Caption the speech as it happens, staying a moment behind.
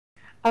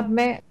अब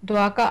मैं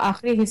दुआ का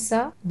आखिरी हिस्सा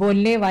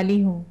बोलने वाली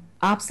हूँ।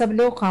 आप सब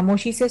लोग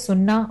खामोशी से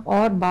सुनना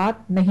और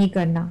बात नहीं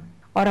करना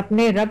और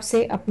अपने रब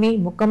से अपनी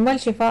मुकम्मल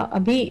शिफा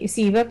अभी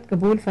इसी वक्त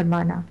कबूल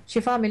फरमाना।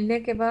 शिफा मिलने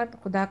के बाद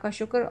खुदा का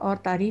शुक्र और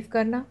तारीफ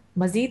करना।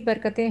 मजीद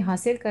बरकतें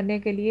हासिल करने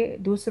के लिए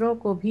दूसरों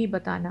को भी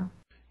बताना।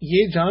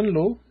 ये जान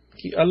लो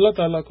कि अल्लाह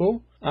ताला को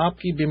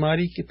आपकी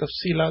बीमारी की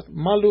तफसीलात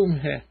मालूम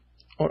है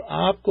और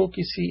आपको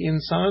किसी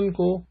इंसान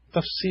को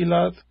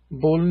तफसीलात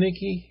बोलने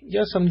की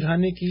या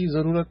समझाने की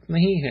जरूरत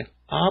नहीं है।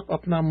 आप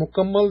अपना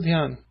मुकम्मल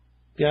ध्यान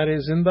प्यारे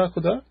जिंदा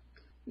खुदा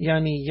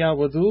यानी या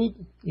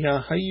वदूद या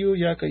हय्यू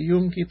या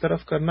कय्यूम की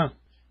तरफ करना,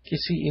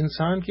 किसी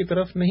इंसान की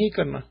तरफ नहीं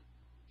करना,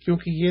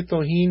 क्योंकि ये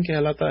तौहीन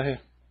कहलाता है।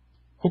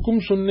 हुक्म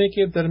सुनने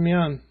के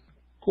दरमियान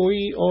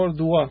कोई और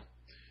दुआ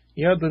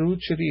या दरूद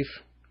शरीफ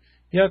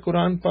या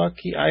कुरान पाक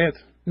की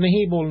आयत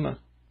नहीं बोलना,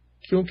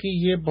 क्योंकि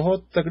ये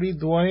बहुत तगड़ी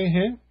दुआएं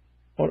हैं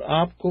और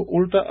आपको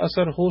उल्टा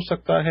असर हो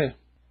सकता है।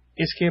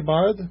 इसके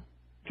बाद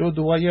जो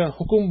दुआ या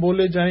हुक्म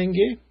बोले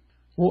जाएंगे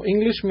वो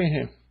इंग्लिश में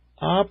है।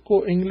 आपको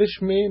इंग्लिश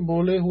में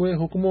बोले हुए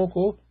हुक्मों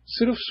को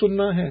सिर्फ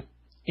सुनना है,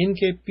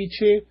 इनके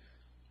पीछे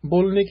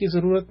बोलने की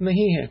जरूरत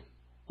नहीं है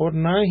और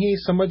ना ही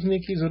समझने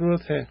की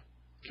जरूरत है,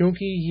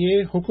 क्योंकि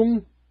ये हुक्म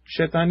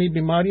शैतानी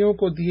बीमारियों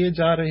को दिए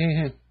जा रहे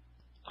हैं।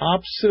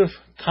 आप सिर्फ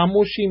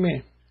खामोशी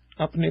में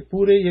अपने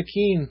पूरे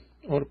यकीन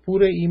और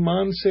पूरे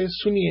ईमान से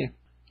सुनिए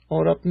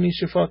और अपनी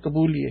शिफा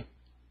कबूलिए।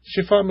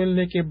 शिफा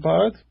मिलने के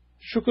बाद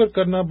शुक्र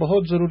करना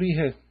बहुत जरूरी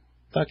है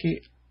ताकि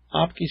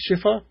आपकी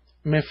शिफा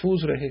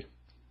महफूज रहे।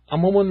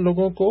 अमूमन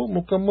लोगों को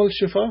मुकम्मल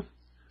शिफा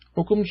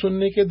हुक्म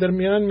सुनने के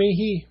दरमियान में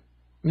ही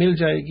मिल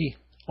जाएगी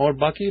और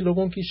बाकी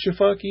लोगों की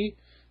शिफा की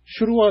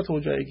शुरुआत हो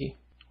जाएगी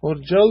और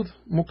जल्द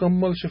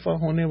मुकम्मल शिफा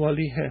होने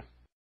वाली है।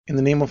 In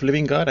the name of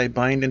living God, I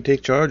bind and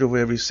take charge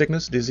over every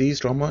sickness, disease,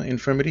 trauma,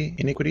 infirmity,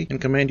 iniquity,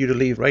 and command you to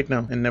leave right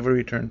now and never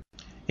return.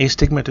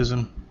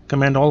 Astigmatism.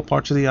 Command all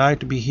parts of the eye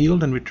to be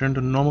healed and return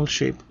to normal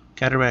shape.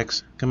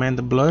 Cataracts. Command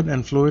the blood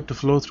and fluid to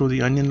flow through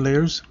the onion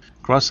layers.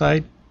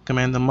 Cross-eyed.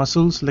 Command the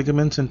muscles,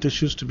 ligaments, and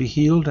tissues to be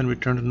healed and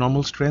return to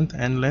normal strength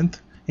and length.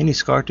 Any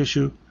scar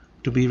tissue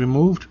to be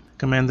removed.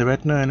 Command the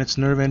retina and its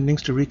nerve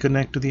endings to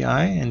reconnect to the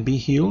eye and be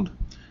healed.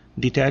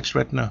 Detached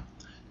retina.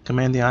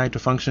 Command the eye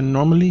to function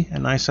normally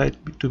and eyesight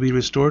to be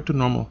restored to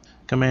normal.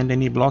 Command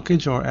any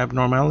blockage or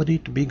abnormality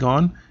to be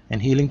gone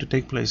and healing to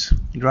take place.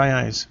 Dry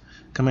eyes.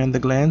 Command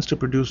the glands to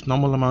produce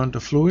normal amount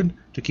of fluid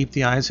to keep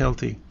the eyes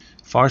healthy.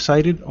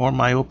 Farsighted or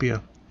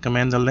myopia.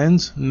 Command the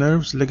lens,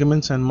 nerves,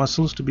 ligaments, and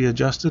muscles to be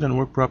adjusted and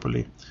work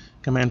properly.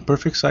 Command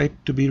perfect sight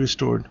to be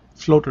restored.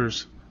 Floaters.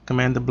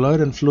 Command the blood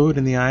and fluid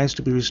in the eyes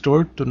to be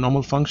restored to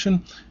normal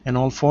function and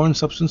all foreign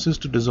substances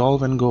to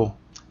dissolve and go.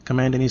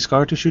 Command any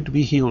scar tissue to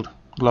be healed.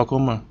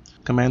 Glaucoma.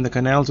 Command the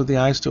canals of the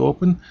eyes to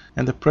open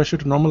and the pressure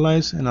to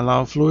normalize and allow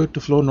fluid to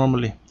flow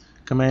normally.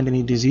 Command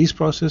any disease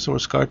process or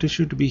scar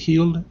tissue to be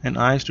healed and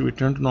eyes to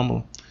return to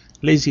normal.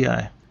 Lazy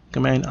eye.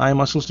 Command eye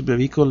muscles to be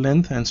of equal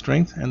length and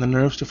strength and the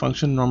nerves to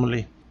function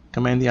normally.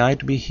 Command the eye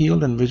to be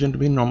healed and vision to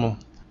be normal.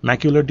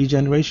 Macular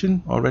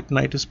degeneration or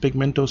retinitis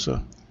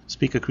pigmentosa.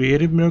 Speak a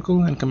creative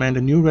miracle and command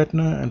a new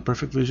retina and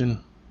perfect vision.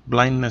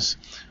 Blindness.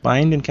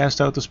 Bind and cast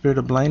out the spirit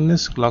of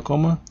blindness,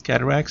 glaucoma,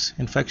 cataracts,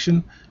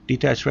 infection,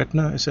 detached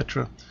retina,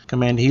 etc.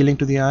 Command healing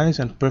to the eyes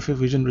and perfect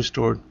vision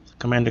restored.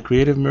 Command a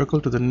creative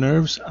miracle to the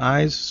nerves,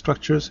 eyes,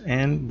 structures,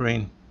 and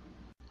brain.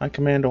 I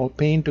command all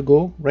pain to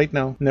go right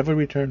now, never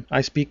return.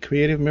 I speak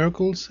creative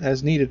miracles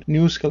as needed.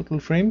 New skeletal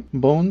frame,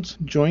 bones,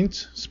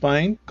 joints,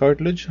 spine,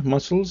 cartilage,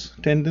 muscles,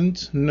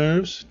 tendons,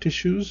 nerves,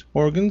 tissues,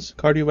 organs,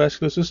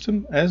 cardiovascular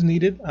system. As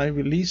needed, I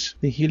release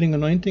the healing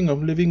anointing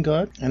of living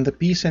God and the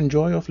peace and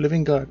joy of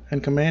living God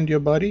and command your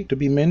body to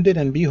be mended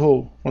and be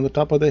whole from the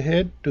top of the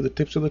head to the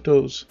tips of the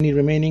toes. Any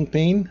remaining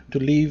pain to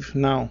leave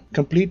now.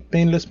 Complete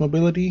painless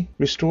mobility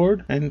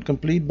restored and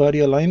complete body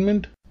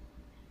alignment.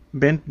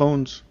 Bent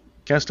bones.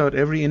 Cast out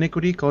every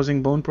iniquity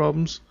causing bone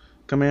problems.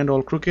 Command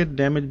all crooked,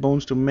 damaged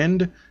bones to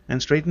mend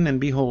and straighten and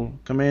be whole.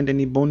 Command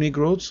any bony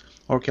growths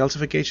or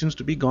calcifications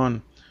to be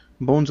gone.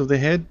 Bones of the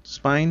head,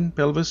 spine,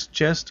 pelvis,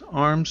 chest,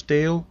 arms,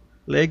 tail,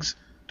 legs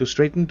to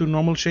straighten to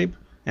normal shape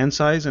and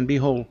size and be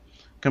whole.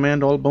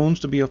 Command all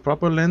bones to be of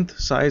proper length,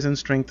 size, and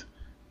strength.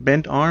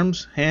 Bent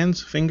arms,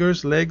 hands,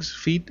 fingers, legs,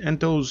 feet, and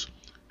toes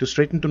to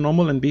straighten to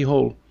normal and be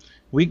whole.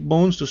 Weak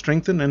bones to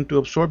strengthen and to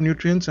absorb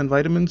nutrients and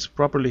vitamins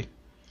properly.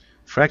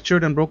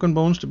 Fractured and broken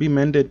bones to be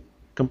mended.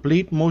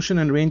 Complete motion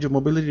and range of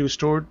mobility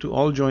restored to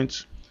all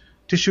joints.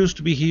 Tissues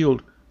to be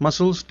healed.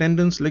 Muscles,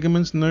 tendons,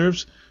 ligaments,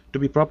 nerves to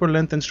be proper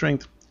length and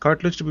strength.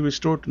 Cartilage to be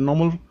restored to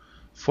normal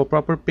for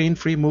proper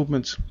pain-free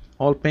movements.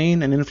 All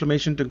pain and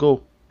inflammation to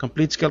go.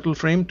 Complete skeletal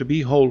frame to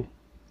be whole.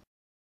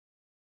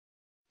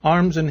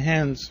 Arms and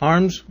hands.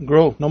 Arms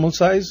grow. Normal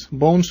size.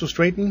 Bones to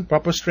straighten.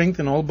 Proper strength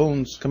in all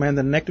bones. Command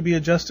the neck to be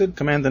adjusted.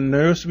 Command the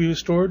nerves to be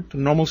restored to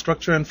normal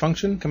structure and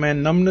function.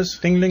 Command numbness,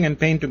 tingling, and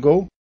pain to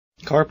go.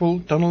 Carpal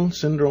tunnel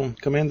syndrome.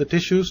 Command the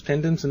tissues,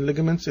 tendons, and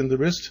ligaments in the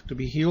wrist to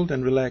be healed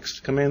and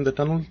relaxed. Command the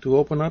tunnel to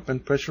open up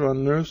and pressure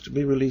on nerves to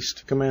be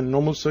released. Command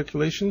normal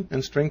circulation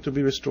and strength to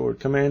be restored.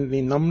 Command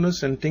the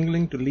numbness and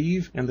tingling to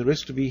leave and the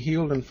wrist to be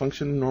healed and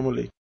function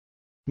normally.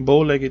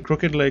 Bow-legged,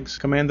 crooked legs.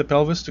 Command the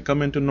pelvis to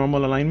come into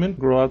normal alignment.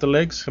 Grow out the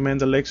legs.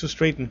 Command the legs to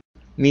straighten.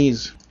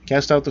 Knees.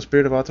 Cast out the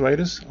spirit of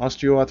arthritis,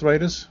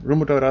 osteoarthritis,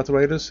 rheumatoid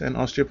arthritis, and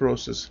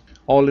osteoporosis.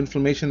 All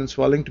inflammation and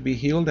swelling to be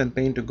healed and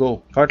pain to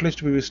go. Cartilage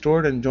to be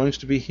restored and joints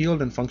to be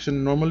healed and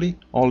function normally.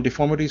 All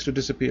deformities to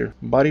disappear.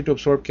 Body to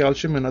absorb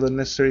calcium and other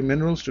necessary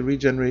minerals to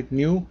regenerate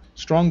new,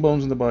 strong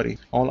bones in the body.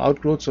 All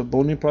outgrowths of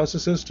bony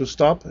processes to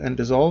stop and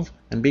dissolve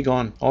and be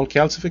gone. All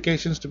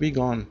calcifications to be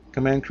gone.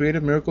 Command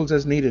creative miracles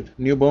as needed.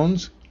 New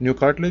bones, new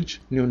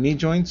cartilage, new knee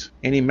joints,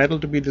 any metal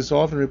to be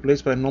dissolved and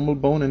replaced by normal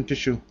bone and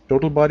tissue.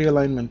 Total body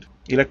alignment.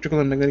 Electrical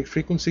and magnetic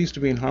frequencies to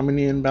be in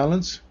harmony and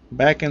balance.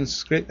 Back and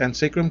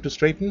sacrum to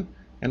straighten,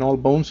 and all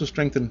bones to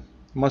strengthen.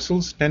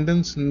 Muscles,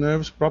 tendons,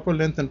 nerves, proper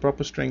length and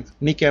proper strength.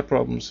 Kneecap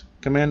problems.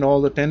 Command all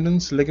the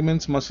tendons,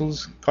 ligaments,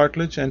 muscles,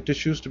 cartilage, and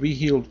tissues to be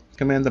healed.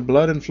 Command the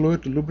blood and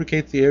fluid to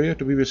lubricate the area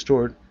to be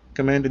restored.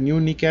 Command a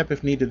new kneecap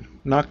if needed.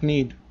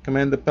 Knock-kneed.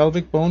 Command the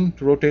pelvic bone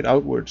to rotate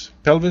outwards.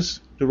 Pelvis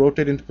to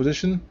rotate into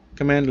position.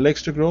 Command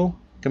legs to grow.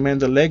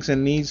 Command the legs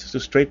and knees to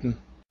straighten.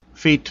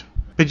 Feet.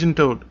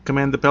 Pigeon-toed.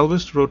 Command the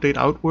pelvis to rotate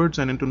outwards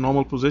and into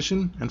normal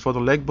position, and for the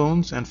leg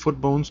bones and foot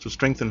bones to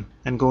strengthen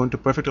and go into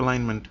perfect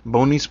alignment.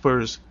 Bony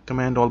spurs.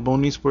 Command all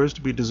bony spurs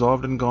to be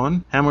dissolved and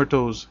gone. Hammer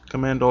toes.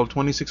 Command all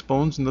 26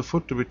 bones in the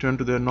foot to return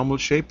to their normal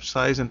shape,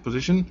 size, and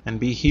position and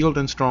be healed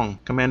and strong.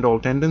 Command all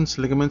tendons,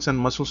 ligaments, and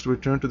muscles to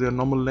return to their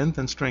normal length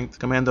and strength.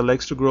 Command the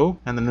legs to grow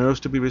and the nerves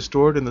to be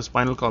restored in the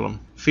spinal column.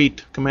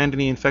 Feet. Command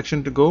any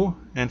infection to go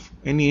and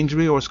any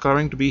injury or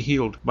scarring to be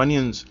healed.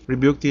 Bunions.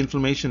 Rebuke the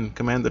inflammation.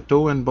 Command the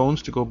toe and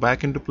bones to go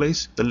back into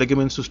place, the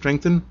ligaments to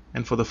strengthen,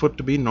 and for the foot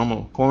to be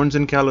normal. Corns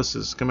and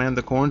calluses. Command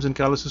the corns and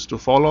calluses to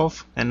fall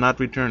off and not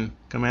return.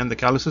 Command the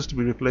calluses to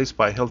be replaced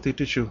by healthy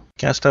tissue.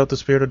 Cast out the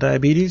spirit of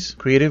diabetes.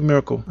 Creative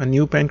miracle. A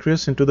new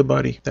pancreas into the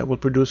body that will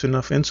produce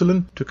enough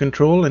insulin to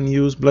control and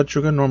use blood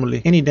sugar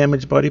normally. Any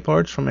damaged body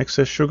parts from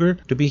excess sugar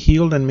to be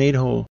healed and made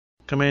whole.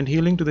 Command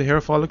healing to the hair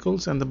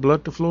follicles and the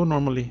blood to flow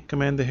normally.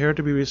 Command the hair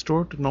to be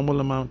restored to normal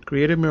amount.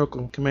 Creative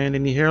miracle. Command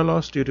any hair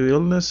loss due to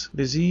illness,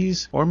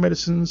 disease, or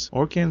medicines,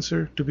 or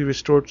cancer to be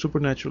restored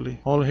supernaturally.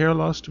 All hair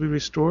loss to be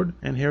restored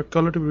and hair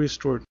color to be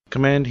restored.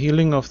 Command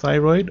healing of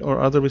thyroid or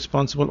other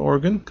responsible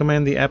organ.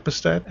 Command the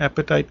apostat,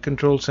 appetite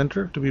control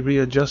center, to be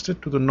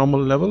readjusted to the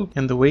normal level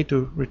and the weight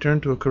to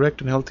return to a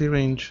correct and healthy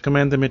range.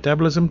 Command the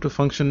metabolism to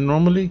function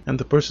normally and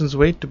the person's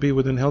weight to be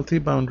within healthy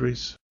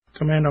boundaries.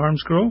 Command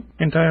arms grow,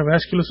 entire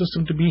vascular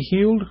system to be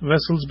healed,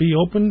 vessels be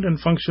opened and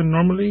function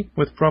normally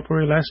with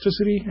proper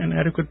elasticity and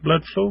adequate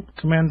blood flow.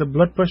 Command the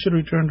blood pressure to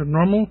return to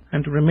normal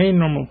and to remain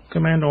normal.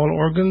 Command all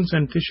organs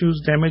and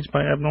tissues damaged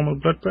by abnormal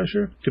blood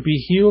pressure to be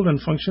healed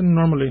and function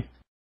normally.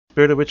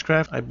 Spirit of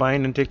witchcraft, I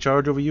bind and take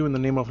charge over you in the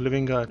name of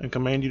living God and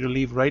command you to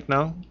leave right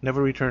now, never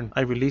return.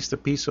 I release the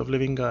peace of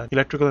living God.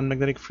 Electrical and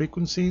magnetic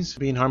frequencies to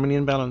be in harmony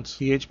and balance.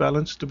 pH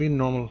balance to be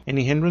normal.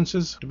 Any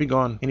hindrances to be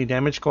gone. Any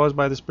damage caused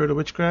by the spirit of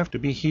witchcraft to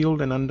be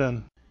healed and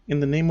undone. In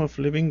the name of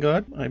living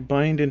God, I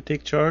bind and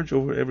take charge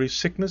over every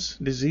sickness,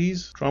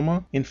 disease,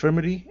 trauma,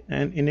 infirmity,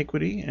 and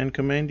iniquity, and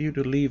command you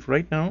to leave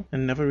right now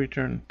and never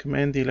return.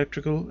 Command the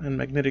electrical and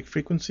magnetic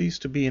frequencies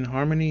to be in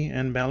harmony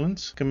and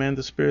balance. Command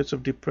the spirits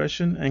of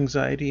depression,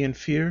 anxiety, and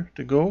fear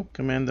to go.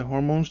 Command the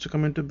hormones to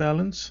come into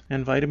balance,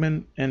 and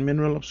vitamin and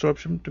mineral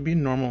absorption to be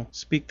normal.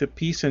 Speak the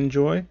peace and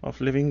joy of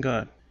living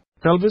God.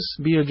 Pelvis,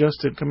 be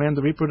adjusted. Command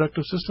the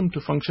reproductive system to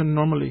function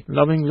normally.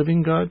 Loving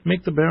living God,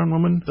 make the barren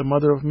woman the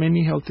mother of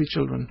many healthy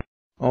children.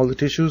 All the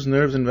tissues,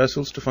 nerves, and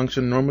vessels to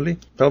function normally.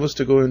 Pelvis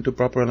to go into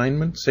proper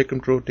alignment.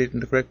 Sacrum to rotate in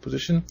the correct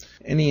position.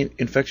 Any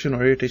infection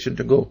or irritation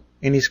to go.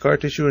 Any scar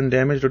tissue and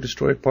damaged or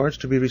destroyed parts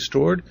to be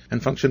restored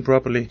and function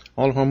properly.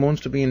 All hormones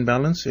to be in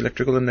balance.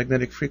 Electrical and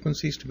magnetic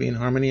frequencies to be in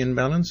harmony and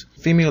balance.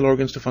 Female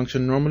organs to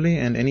function normally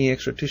and any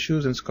extra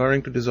tissues and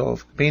scarring to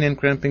dissolve. Pain and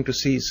cramping to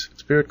cease.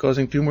 Spirit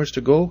causing tumors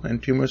to go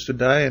and tumors to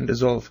die and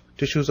dissolve.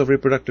 Tissues of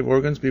reproductive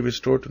organs be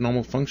restored to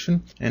normal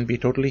function and be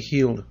totally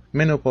healed.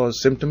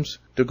 Menopause symptoms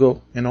to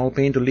go and all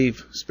pain to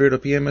leave. Spirit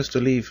of PMS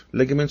to leave.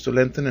 Ligaments to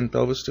lengthen and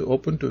pelvis to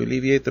open to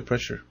alleviate the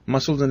pressure.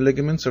 Muscles and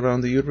ligaments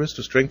around the uterus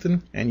to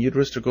strengthen and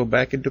uterus to go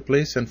back into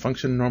place and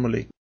function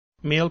normally.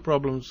 Male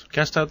problems.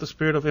 Cast out the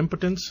spirit of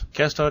impotence.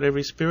 Cast out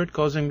every spirit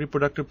causing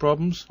reproductive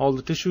problems. All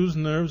the tissues,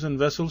 nerves, and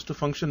vessels to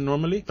function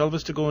normally.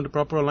 Pelvis to go into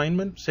proper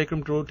alignment.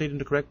 Sacrum to rotate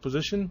into correct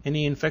position.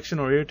 Any infection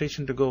or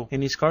irritation to go.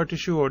 Any scar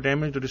tissue or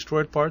damaged or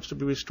destroyed parts to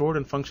be restored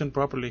and function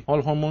properly.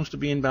 All hormones to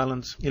be in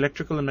balance.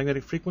 Electrical and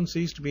magnetic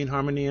frequencies to be in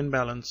harmony and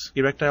balance.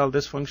 Erectile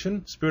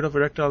dysfunction. Spirit of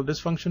erectile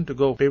dysfunction to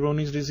go.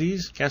 Peyronie's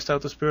disease. Cast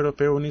out the spirit of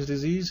Peyronie's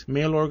disease.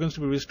 Male organs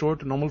to be restored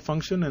to normal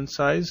function and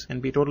size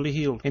and be totally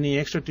healed. Any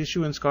extra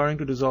tissue and scarring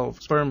to dissolve.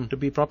 Sperm to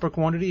be proper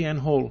quantity and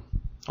whole.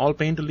 All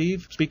pain to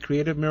leave. Speak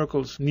creative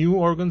miracles. New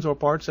organs or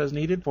parts as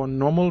needed for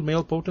normal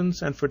male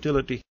potence and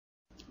fertility.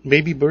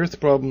 Baby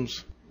birth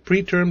problems.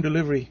 Preterm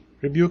delivery.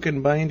 Rebuke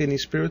and bind any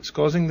spirits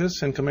causing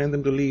this and command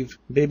them to leave.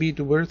 Baby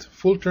to birth,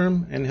 full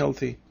term and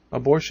healthy.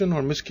 Abortion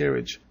or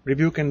miscarriage.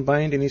 Rebuke and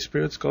bind any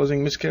spirits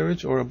causing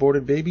miscarriage or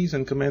aborted babies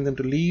and command them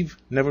to leave,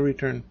 never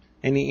return.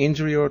 Any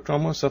injury or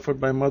trauma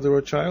suffered by mother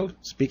or child,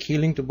 speak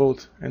healing to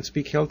both, and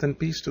speak health and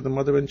peace to the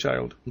mother and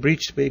child.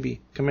 Breached baby.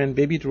 Command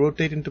baby to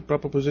rotate into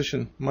proper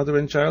position. Mother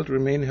and child to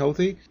remain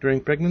healthy during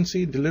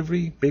pregnancy,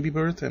 delivery, baby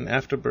birth, and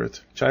after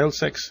birth. Child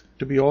sex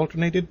to be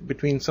alternated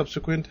between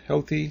subsequent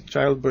healthy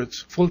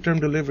childbirths.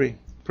 Full-term delivery.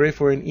 Pray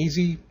for an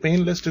easy,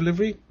 painless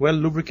delivery,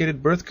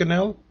 well-lubricated birth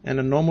canal, and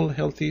a normal,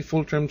 healthy,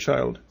 full-term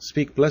child.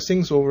 Speak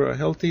blessings over a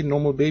healthy,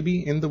 normal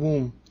baby in the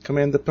womb.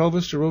 Command the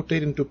pelvis to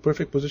rotate into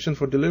perfect position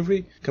for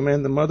delivery.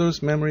 Command the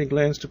mother's mammary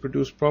glands to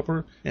produce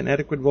proper and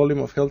adequate volume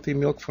of healthy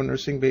milk for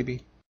nursing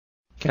baby.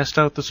 Cast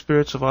out the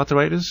spirits of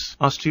arthritis,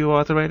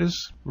 osteoarthritis,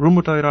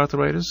 rheumatoid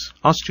arthritis,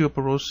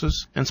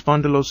 osteoporosis, and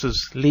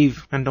spondylosis.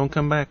 Leave and don't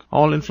come back.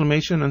 All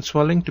inflammation and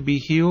swelling to be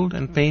healed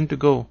and pain to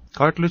go.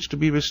 Cartilage to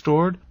be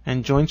restored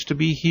and joints to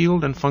be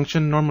healed and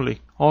function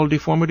normally. All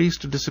deformities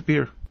to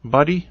disappear.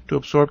 Body to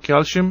absorb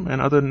calcium and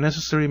other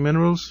necessary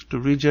minerals to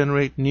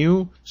regenerate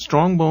new,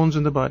 strong bones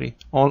in the body.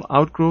 All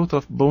outgrowth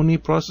of bony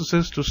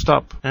processes to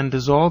stop and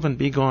dissolve and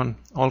be gone.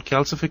 All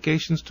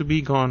calcifications to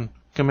be gone.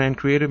 Command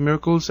creative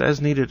miracles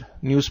as needed.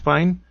 New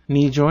spine,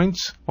 knee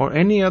joints, or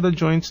any other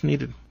joints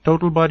needed.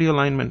 Total body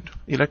alignment.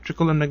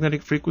 Electrical and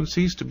magnetic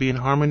frequencies to be in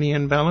harmony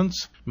and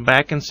balance.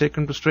 Back and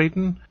sacrum to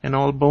straighten, and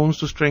all bones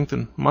to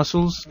strengthen.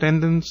 Muscles,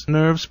 tendons,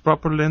 nerves,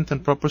 proper length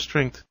and proper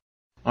strength.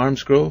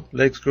 Arms grow,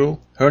 legs grow,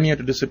 hernia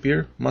to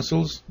disappear,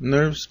 muscles,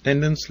 nerves,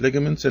 tendons,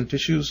 ligaments, and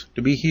tissues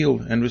to be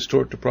healed and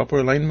restored to proper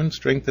alignment,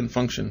 strength, and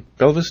function.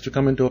 Pelvis to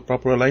come into a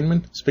proper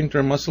alignment,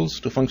 sphincter muscles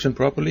to function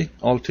properly,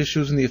 all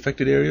tissues in the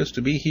affected areas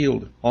to be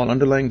healed, all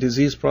underlying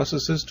disease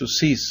processes to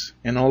cease,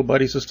 and all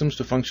body systems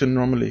to function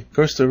normally.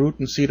 Curse the root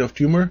and seed of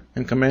tumor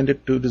and command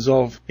it to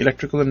dissolve.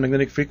 Electrical and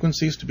magnetic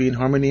frequencies to be in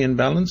harmony and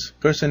balance.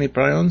 Curse any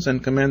prions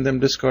and command them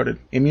discarded.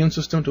 Immune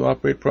system to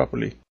operate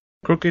properly.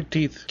 Crooked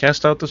teeth.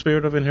 Cast out the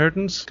spirit of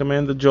inheritance.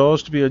 Command the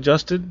jaws to be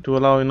adjusted to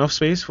allow enough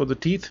space for the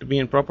teeth to be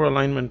in proper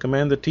alignment.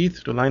 Command the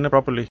teeth to line up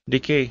properly.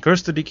 Decay.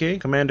 Curse the decay.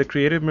 Command a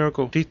creative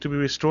miracle. Teeth to be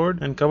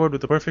restored and covered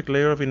with a perfect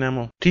layer of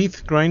enamel.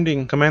 Teeth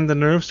grinding. Command the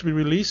nerves to be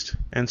released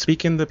and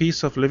speak in the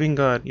peace of living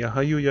God. Ya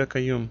Hayyu Ya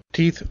Qayyum.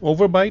 Teeth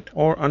overbite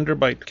or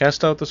underbite.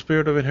 Cast out the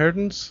spirit of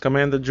inheritance.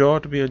 Command the jaw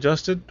to be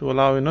adjusted to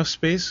allow enough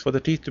space for the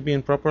teeth to be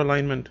in proper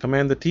alignment.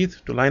 Command the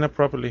teeth to line up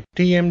properly.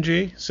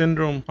 TMJ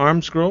syndrome.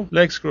 Arms grow,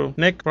 legs grow,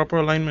 neck proper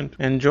alignment,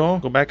 and jaw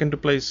go back into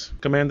place.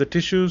 Command the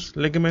tissues,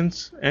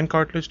 ligaments, and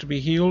cartilage to be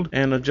healed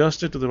and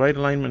adjusted to the right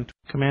alignment.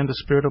 Command the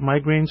spirit of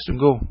migraines to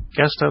go.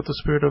 Cast out the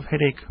spirit of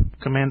headache.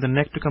 Command the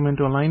neck to come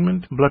into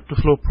alignment, blood to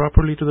flow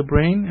properly to the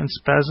brain, and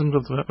spasms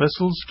of the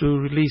vessels to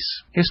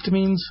release.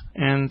 Histamines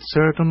and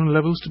serotonin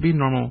levels to be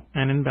normal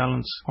and in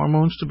balance.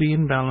 Hormones to be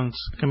in balance.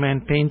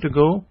 Command pain to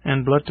go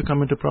and blood to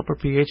come into proper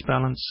pH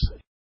balance.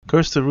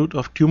 Curse the root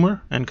of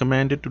tumor and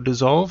command it to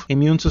dissolve.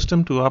 Immune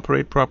system to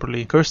operate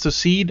properly. Curse the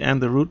seed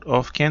and the root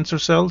of cancer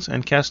cells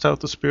and cast out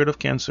the spirit of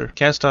cancer.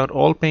 Cast out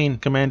all pain.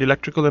 Command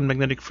electrical and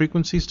magnetic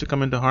frequencies to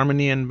come into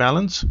harmony and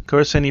balance.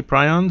 Curse any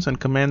prions and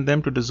command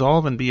them to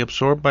dissolve and be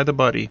absorbed by the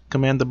body.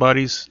 Command the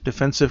body's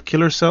defensive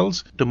killer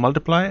cells to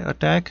multiply,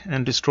 attack,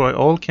 and destroy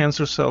all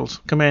cancer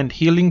cells. Command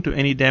healing to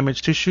any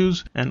damaged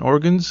tissues and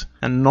organs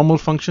and normal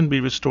function be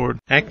restored.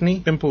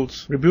 Acne,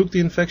 pimples. Rebuke the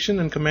infection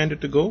and command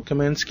it to go.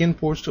 Command skin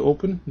pores to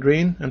open,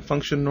 drain, and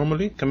function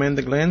normally. Command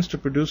the glands to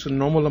produce a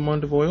normal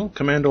amount of oil.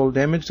 Command all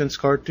damaged and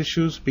scarred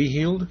tissues be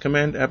healed.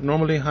 Command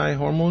abnormally high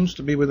hormones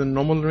to be within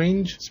normal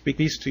range. Speak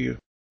peace to you.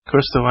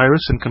 Curse the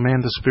virus and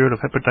command the spirit of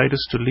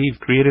hepatitis to leave.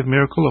 Creative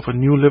miracle of a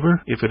new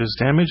liver if it is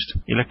damaged.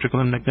 Electrical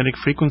and magnetic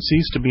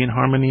frequencies to be in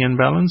harmony and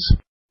balance.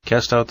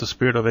 Cast out the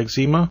spirit of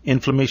eczema,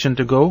 inflammation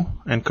to go,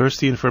 and curse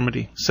the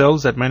infirmity.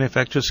 Cells that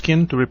manufacture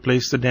skin to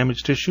replace the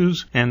damaged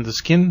tissues, and the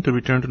skin to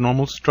return to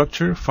normal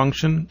structure,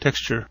 function,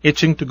 texture.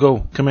 Itching to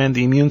go. Command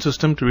the immune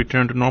system to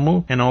return to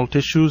normal, and all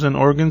tissues and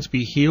organs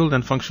be healed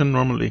and function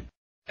normally.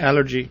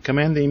 Allergy.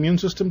 Command the immune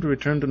system to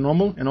return to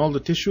normal, and all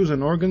the tissues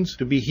and organs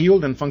to be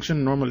healed and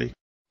function normally.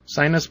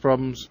 Sinus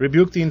problems.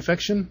 Rebuke the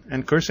infection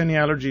and curse any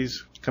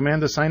allergies.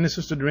 Command the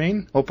sinuses to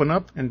drain, open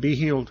up, and be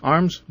healed.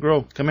 Arms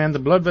grow. Command the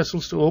blood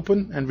vessels to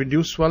open and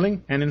reduce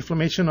swelling and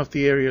inflammation of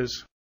the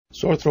areas.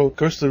 Sore throat.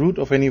 Curse the root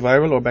of any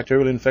viral or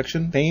bacterial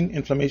infection, pain,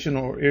 inflammation,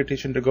 or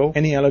irritation to go.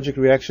 Any allergic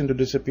reaction to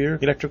disappear.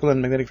 Electrical and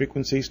magnetic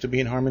frequencies to be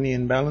in harmony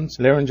and balance.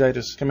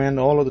 Laryngitis. Command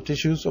all of the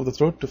tissues of the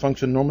throat to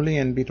function normally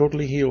and be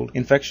totally healed.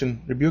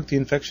 Infection. Rebuke the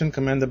infection,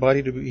 command the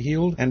body to be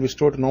healed and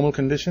restored to normal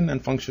condition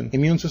and function.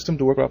 Immune system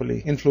to work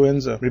properly.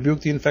 Influenza.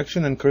 Rebuke the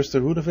infection and curse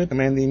the root of it.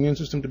 Command the immune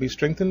system to be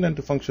strengthened and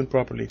to function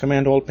properly.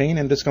 Command all pain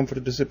and discomfort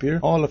to disappear.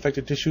 All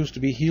affected tissues to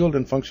be healed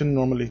and function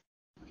normally.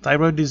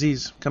 Thyroid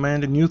disease.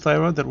 Command a new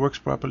thyroid that works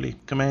properly.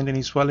 Command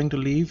any swelling to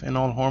leave and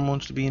all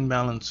hormones to be in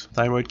balance.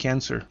 Thyroid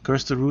cancer.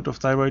 Curse the root of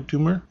thyroid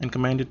tumor and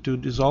command it to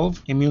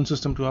dissolve. Immune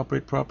system to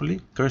operate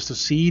properly. Curse the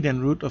seed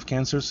and root of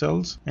cancer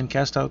cells and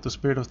cast out the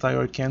spirit of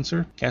thyroid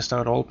cancer. Cast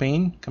out all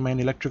pain. Command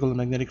electrical and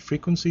magnetic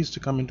frequencies to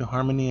come into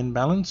harmony and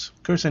balance.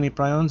 Curse any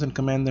prions and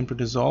command them to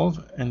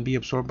dissolve and be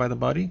absorbed by the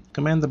body.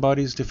 Command the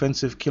body's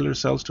defensive killer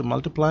cells to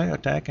multiply,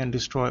 attack, and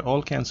destroy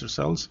all cancer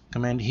cells.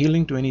 Command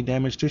healing to any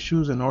damaged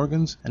tissues and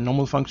organs and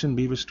normal function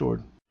be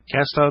restored.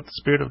 Cast out the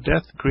spirit of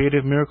death,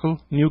 creative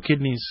miracle, new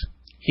kidneys.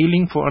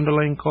 Healing for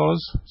underlying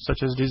cause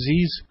such as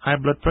disease, high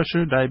blood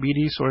pressure,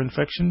 diabetes or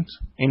infections.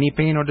 Any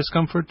pain or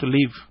discomfort to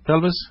leave.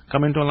 Pelvis,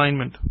 come into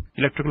alignment.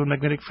 Electrical and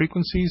magnetic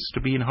frequencies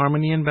to be in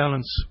harmony and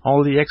balance.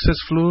 All the excess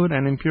fluid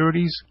and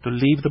impurities to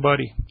leave the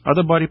body.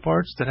 Other body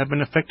parts that have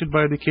been affected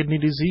by the kidney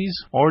disease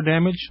or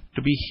damage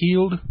to be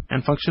healed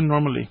and function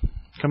normally.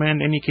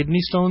 Command any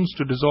kidney stones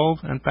to dissolve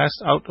and pass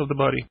out of the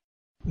body.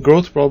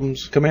 Growth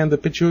problems. Command the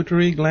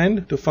pituitary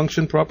gland to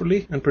function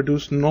properly and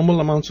produce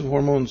normal amounts of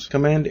hormones.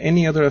 Command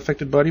any other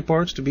affected body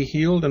parts to be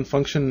healed and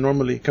function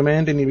normally.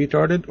 Command any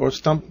retarded or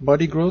stumped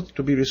body growth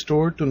to be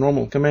restored to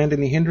normal. Command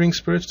any hindering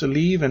spirits to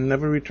leave and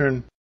never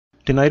return.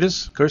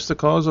 Tinnitus. Curse the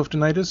cause of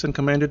tinnitus and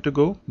command it to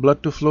go.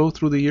 Blood to flow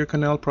through the ear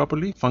canal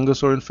properly.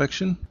 Fungus or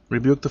infection.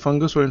 Rebuke the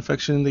fungus or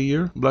infection in the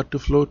ear. Blood to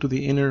flow to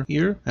the inner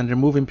ear and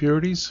remove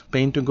impurities.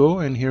 Pain to go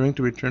and hearing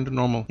to return to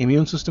normal.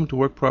 Immune system to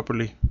work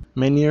properly.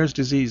 Meniere's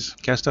disease.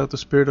 Cast out the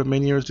spirit of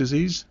Meniere's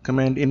disease.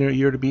 Command inner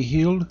ear to be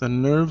healed. The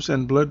nerves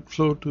and blood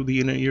flow to the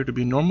inner ear to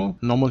be normal.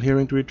 Normal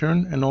hearing to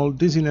return and all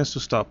dizziness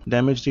to stop.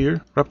 Damaged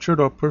ear. Ruptured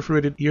or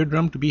perforated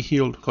eardrum to be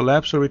healed.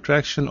 Collapse or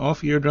retraction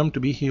of eardrum to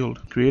be healed.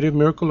 Creative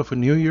miracle of a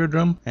new eardrum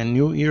and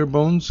new ear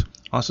bones,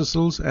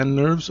 ossicles and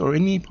nerves or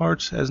any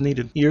parts as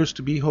needed. Ears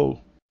to be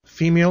whole.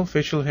 Female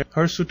facial hair.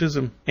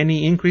 Hirsutism.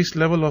 Any increased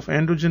level of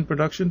androgen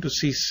production to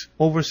cease.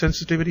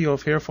 Oversensitivity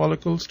of hair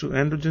follicles to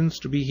androgens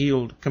to be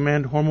healed.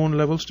 Command hormone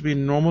levels to be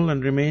normal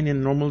and remain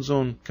in normal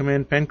zone.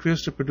 Command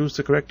pancreas to produce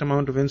the correct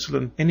amount of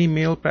insulin. Any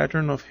male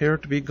pattern of hair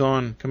to be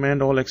gone.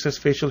 Command all excess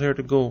facial hair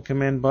to go.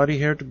 Command body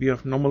hair to be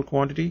of normal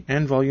quantity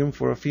and volume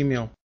for a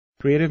female.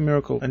 Creative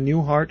miracle, a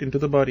new heart into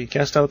the body.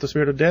 Cast out the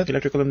spirit of death,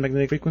 electrical and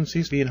magnetic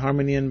frequencies be in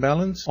harmony and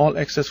balance. All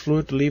excess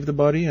fluid to leave the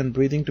body and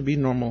breathing to be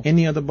normal.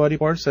 Any other body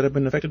parts that have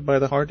been affected by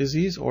the heart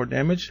disease or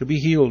damage to be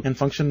healed and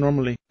function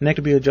normally. Neck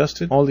to be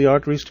adjusted, all the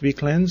arteries to be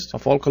cleansed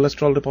of all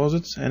cholesterol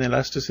deposits and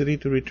elasticity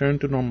to return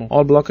to normal.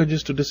 All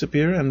blockages to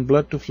disappear and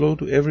blood to flow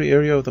to every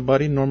area of the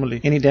body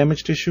normally. Any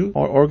damaged tissue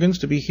or organs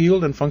to be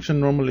healed and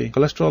function normally.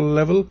 Cholesterol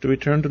level to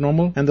return to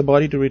normal and the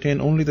body to retain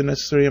only the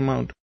necessary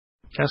amount.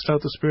 Cast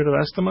out the spirit of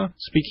asthma.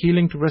 Speak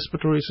healing to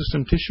respiratory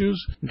system tissues.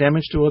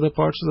 Damage to other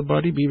parts of the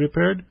body be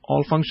repaired.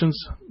 All functions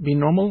be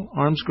normal.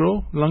 Arms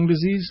grow. Lung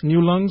disease,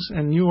 new lungs,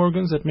 and new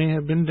organs that may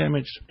have been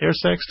damaged. Air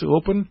sacs to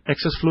open.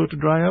 Excess fluid to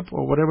dry up,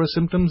 or whatever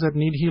symptoms that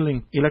need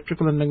healing.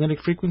 Electrical and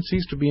magnetic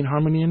frequencies to be in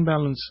harmony and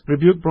balance.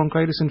 Rebuke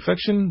bronchitis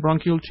infection,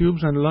 bronchial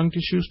tubes, and lung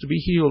tissues to be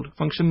healed.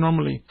 Function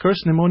normally.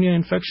 Curse pneumonia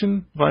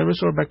infection,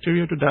 virus or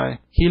bacteria to die.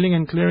 Healing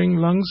and clearing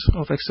lungs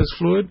of excess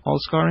fluid. All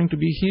scarring to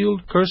be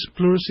healed. Curse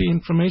pleurisy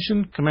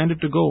inflammation. Command it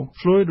to go.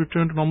 Fluid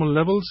return to normal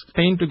levels.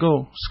 Pain to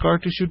go. Scar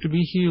tissue to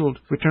be healed.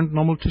 Return to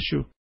normal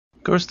tissue.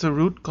 Curse the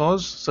root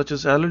cause such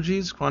as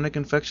allergies, chronic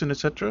infection,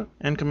 etc.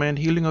 and command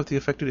healing of the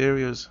affected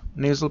areas.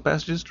 Nasal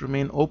passages to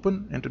remain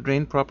open and to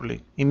drain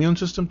properly. Immune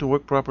system to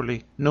work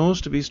properly.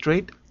 Nose to be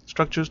straight.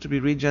 Structures to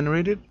be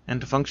regenerated and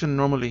to function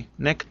normally.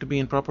 Neck to be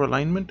in proper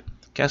alignment.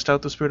 Cast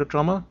out the spirit of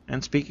trauma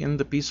and speak in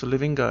the peace of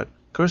living God.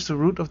 Curse the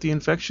root of the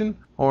infection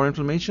or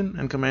inflammation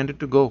and command it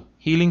to go.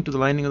 Healing to the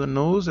lining of the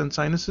nose and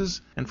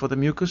sinuses and for the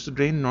mucus to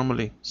drain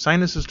normally.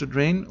 Sinuses to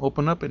drain,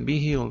 open up and be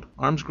healed.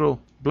 Arms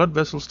grow. Blood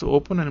vessels to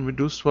open and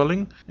reduce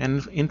swelling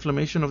and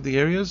inflammation of the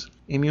areas.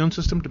 Immune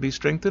system to be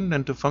strengthened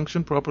and to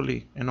function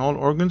properly. And all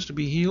organs to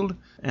be healed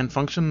and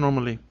function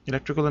normally.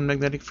 Electrical and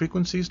magnetic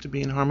frequencies to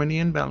be in harmony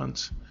and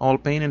balance. All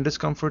pain and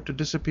discomfort to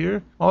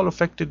disappear. All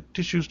affected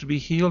tissues to be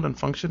healed and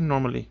function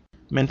normally.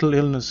 Mental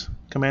illness.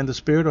 Command the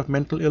spirit of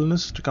mental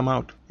illness to come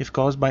out. If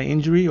caused by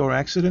injury or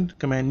accident,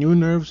 command new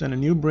nerves and a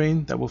new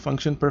brain that will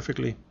function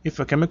perfectly. If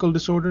a chemical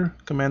disorder,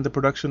 command the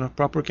production of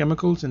proper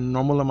chemicals in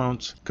normal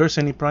amounts. Curse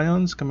any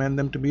prions, command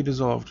them to be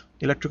dissolved.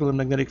 Electrical and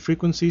magnetic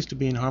frequencies to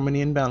be in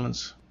harmony and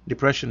balance.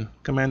 Depression.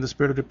 Command the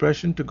spirit of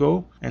depression to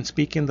go and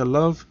speak in the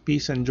love,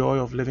 peace, and joy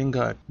of living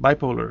God.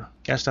 Bipolar.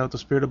 Cast out the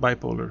spirit of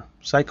bipolar.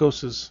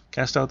 Psychosis.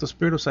 Cast out the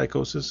spirit of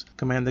psychosis.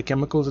 Command the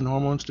chemicals and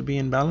hormones to be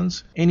in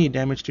balance. Any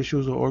damaged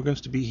tissues or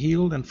organs to be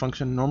healed and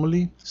function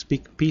normally.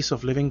 Speak peace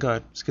of living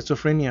God.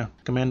 Schizophrenia.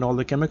 Command all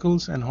the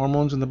chemicals and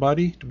hormones in the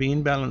body to be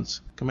in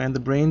balance. Command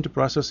the brain to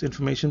process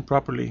information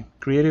properly.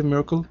 Creative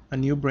miracle, a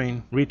new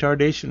brain.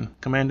 Retardation.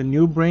 Command a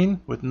new brain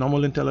with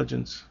normal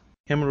intelligence.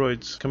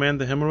 Hemorrhoids. Command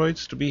the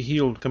hemorrhoids to be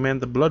healed.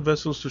 Command the blood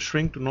vessels to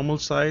shrink to normal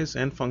size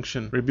and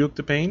function. Rebuke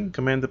the pain.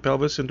 Command the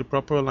pelvis into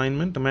proper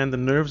alignment. Command the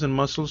nerves and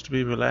muscles to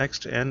be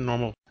relaxed and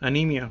normal.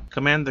 Anemia.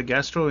 Command the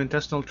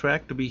gastrointestinal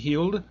tract to be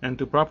healed and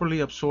to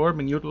properly absorb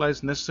and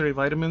utilize necessary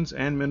vitamins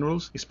and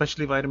minerals,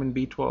 especially vitamin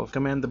B12.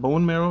 Command the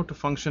bone marrow to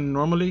function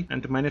normally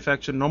and to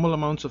manufacture normal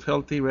amounts of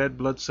healthy red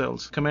blood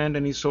cells. Command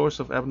any source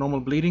of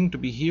abnormal bleeding to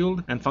be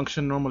healed and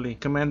function normally.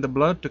 Command the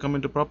blood to come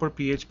into proper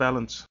pH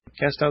balance.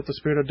 Cast out the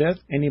spirit of death,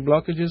 any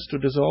blockages to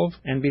dissolve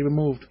and be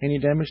removed, any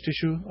damaged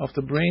tissue of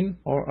the brain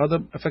or other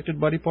affected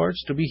body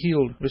parts to be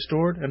healed,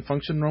 restored, and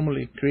function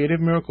normally.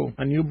 Creative miracle,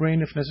 a new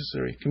brain if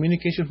necessary.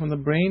 Communication from the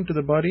brain to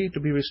the body to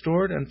be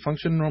restored and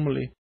function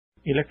normally.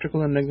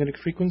 Electrical and magnetic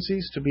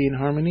frequencies to be in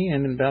harmony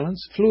and in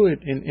balance.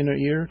 Fluid in inner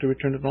ear to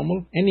return to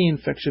normal. Any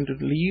infection to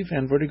leave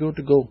and vertigo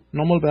to go.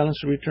 Normal balance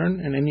to return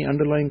and any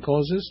underlying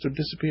causes to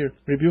disappear.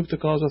 Rebuke the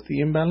cause of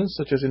the imbalance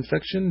such as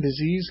infection,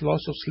 disease,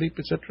 loss of sleep,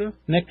 etc.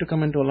 Neck to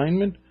come into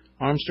alignment.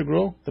 Arms to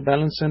grow. The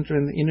balance center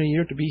in the inner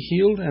ear to be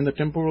healed and the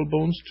temporal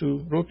bones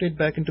to rotate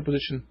back into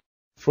position.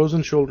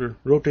 Frozen shoulder,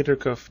 rotator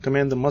cuff.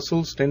 Command the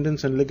muscles,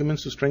 tendons, and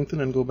ligaments to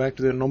strengthen and go back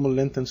to their normal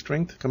length and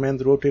strength. Command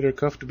the rotator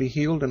cuff to be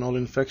healed and all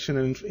infection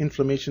and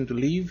inflammation to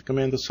leave.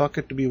 Command the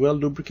socket to be well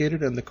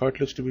lubricated and the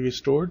cartilage to be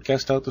restored.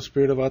 Cast out the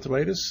spirit of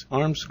arthritis.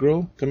 Arms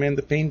grow. Command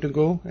the pain to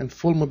go and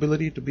full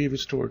mobility to be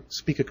restored.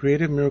 Speak a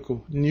creative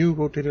miracle. New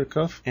rotator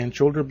cuff and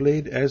shoulder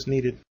blade as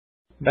needed.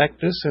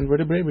 Back discs and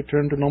vertebrae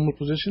return to normal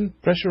position.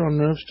 Pressure on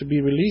nerves to be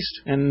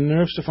released and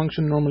nerves to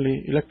function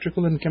normally.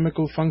 Electrical and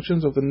chemical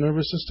functions of the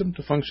nervous system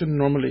to function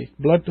normally.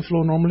 Blood to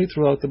flow normally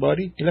throughout the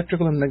body.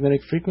 Electrical and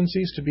magnetic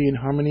frequencies to be in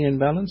harmony and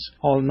balance.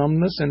 All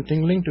numbness and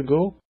tingling to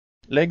go.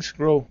 Legs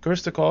grow.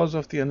 Curse the cause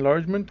of the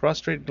enlargement.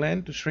 Prostrate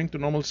gland to shrink to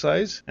normal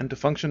size and to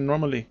function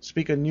normally.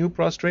 Speak a new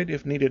prostrate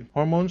if needed.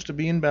 Hormones to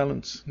be in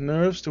balance.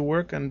 Nerves to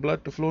work and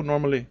blood to flow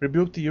normally.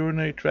 Rebuke the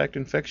urinary tract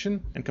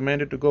infection and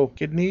command it to go.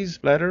 Kidneys,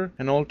 bladder,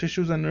 and all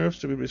tissues and nerves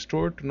to be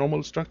restored to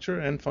normal structure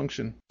and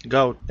function.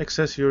 Gout.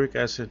 Excess uric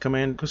acid.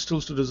 Command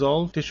crystals to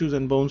dissolve. Tissues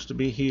and bones to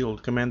be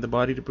healed. Command the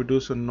body to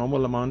produce a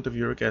normal amount of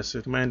uric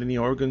acid. Command any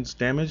organs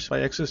damaged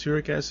by excess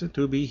uric acid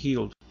to be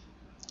healed.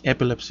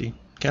 Epilepsy.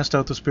 Cast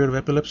out the spirit of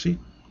epilepsy.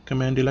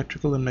 Command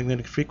electrical and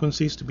magnetic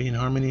frequencies to be in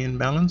harmony and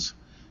balance.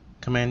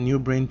 Command new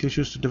brain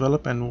tissues to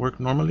develop and work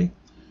normally.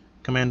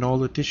 Command all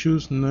the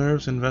tissues,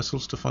 nerves, and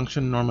vessels to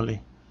function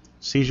normally.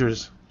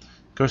 Seizures.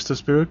 Curse the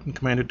spirit and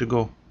command it to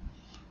go.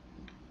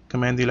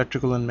 Command the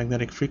electrical and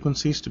magnetic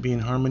frequencies to be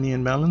in harmony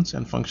and balance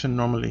and function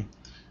normally.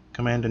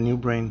 Command a new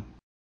brain.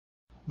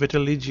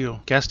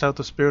 Vitiligio. Cast out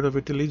the spirit of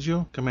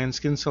vitiligio. Command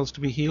skin cells to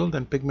be healed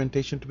and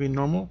pigmentation to be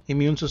normal.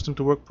 Immune system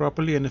to work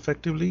properly and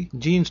effectively.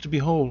 Genes to be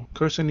whole.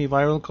 Curse any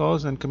viral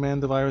cause and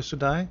command the virus to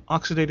die.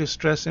 Oxidative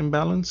stress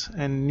imbalance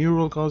and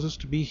neural causes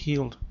to be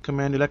healed.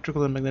 Command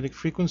electrical and magnetic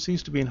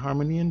frequencies to be in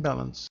harmony and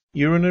balance.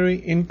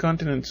 Urinary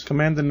incontinence.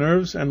 Command the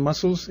nerves and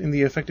muscles in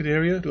the affected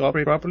area to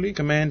operate properly.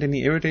 Command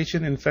any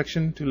irritation,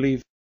 infection to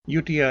leave.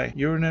 UTI,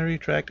 urinary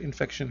tract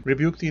infection.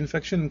 Rebuke the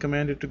infection and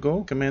command it to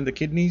go. Command the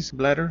kidneys,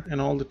 bladder,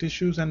 and all the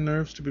tissues and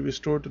nerves to be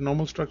restored to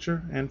normal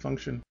structure and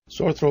function.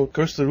 Sore throat.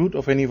 Curse the root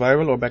of any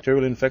viral or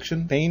bacterial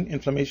infection. Pain,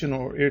 inflammation,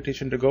 or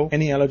irritation to go.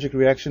 Any allergic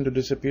reaction to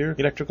disappear.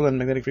 Electrical and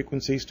magnetic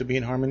frequencies to be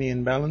in harmony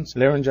and balance.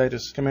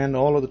 Laryngitis. Command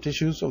all of the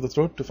tissues of the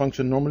throat to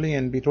function normally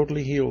and be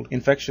totally healed.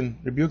 Infection.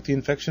 Rebuke the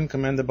infection.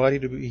 Command the body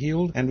to be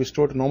healed and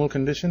restored to normal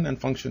condition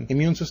and function.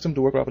 Immune system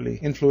to work properly.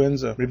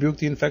 Influenza. Rebuke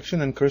the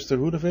infection and curse the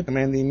root of it.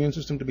 Command the immune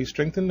system to be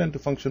strengthened and to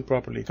function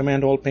properly.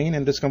 Command all pain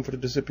and discomfort to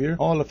disappear.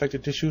 All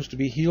affected tissues to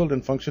be healed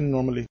and function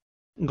normally.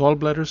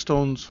 Gallbladder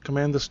stones.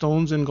 Command the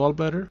stones in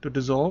gallbladder to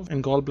dissolve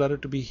and gallbladder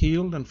to be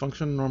healed and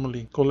function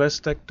normally.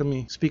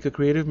 Cholecystectomy. Speak a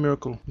creative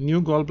miracle.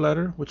 New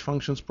gallbladder which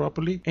functions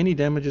properly. Any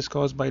damages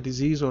caused by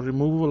disease or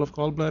removal of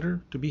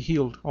gallbladder to be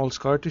healed. All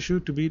scar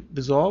tissue to be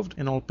dissolved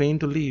and all pain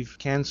to leave.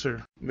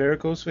 Cancer.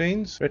 Varicose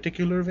veins,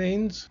 reticular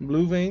veins,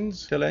 blue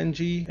veins,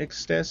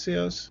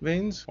 telangiectasias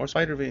veins, or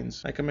spider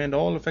veins. I command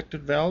all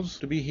affected valves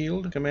to be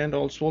healed. Command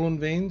all swollen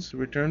veins to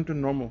return to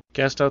normal.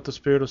 Cast out the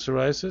spirit of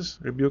psoriasis.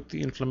 Rebuke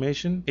the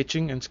inflammation,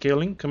 itching, and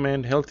scaling.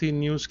 Command healthy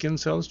new skin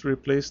cells to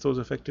replace those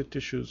affected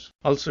tissues.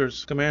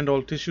 Ulcers. Command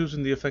all tissues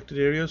in the affected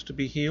areas to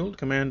be healed.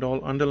 Command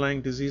all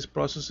underlying disease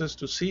processes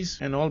to cease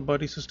and all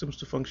body systems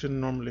to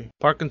function normally.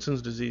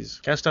 Parkinson's disease.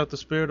 Cast out the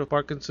spirit of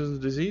Parkinson's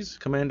disease.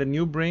 Command a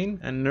new brain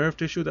and nerve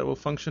tissue that will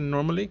function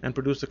normally and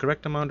produce the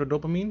correct amount of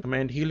dopamine.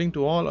 Command healing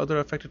to all other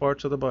affected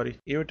parts of the body.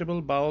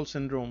 Irritable bowel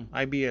syndrome,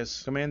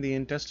 IBS. Command the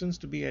intestines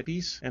to be at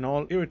peace and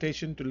all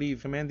irritation to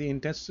leave. Command the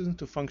intestines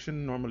to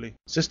function normally.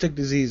 Cystic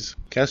disease.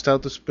 Cast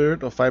out the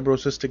spirit of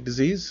fibrocystic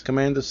disease.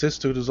 Command the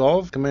cyst to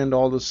dissolve. Command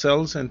all the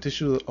cells and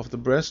tissue of the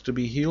breast to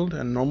be healed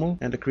and normal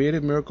and a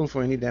creative miracle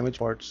for any damaged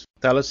parts.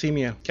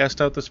 Thalassemia.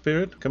 Cast out the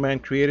spirit.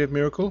 Command creative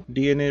miracle.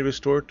 DNA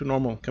restored to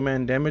normal.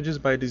 Command damages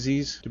by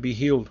disease to be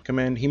healed.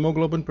 Command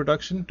hemoglobin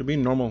production to be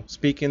normal.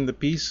 Speak in the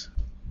peace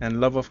and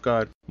love of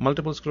God.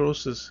 Multiple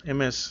sclerosis,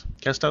 MS.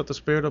 Cast out the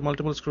spirit of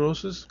multiple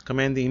sclerosis.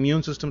 Command the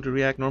immune system to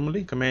react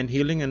normally. Command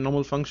healing and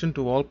normal function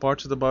to all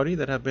parts of the body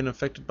that have been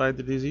affected by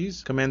the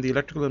disease. Command the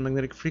electrical and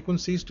magnetic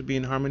frequencies to be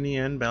in harmony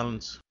and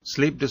balance.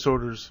 Sleep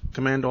disorders.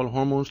 Command all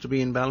hormones to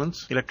be in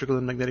balance. Electrical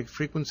and magnetic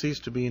frequencies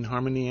to be in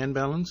harmony and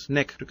balance.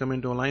 Neck to come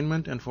into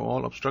alignment and for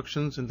all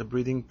obstructions in the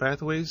breathing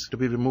pathways to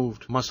be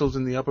removed. Muscles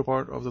in the upper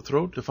part of the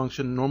throat to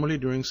function normally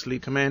during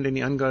sleep. Command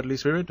any ungodly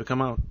spirit to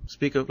come out.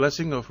 Speak a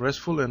blessing of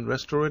restful and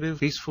restorative,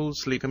 peaceful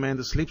sleep. Command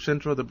the sleep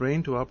center of the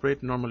brain to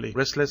operate normally.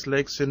 Restless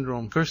leg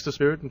syndrome. Curse the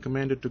spirit and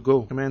command it to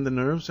go. Command the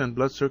nerves and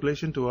blood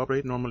circulation to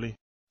operate normally.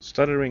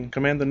 Stuttering.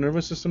 Command the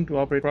nervous system to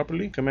operate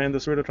properly. Command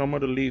the spirit of trauma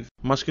to leave.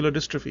 Muscular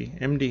dystrophy.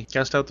 MD.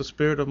 Cast out the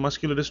spirit of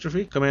muscular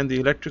dystrophy. Command the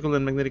electrical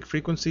and magnetic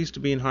frequencies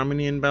to be in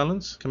harmony and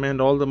balance. Command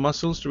all the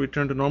muscles to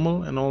return to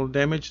normal and all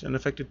damaged and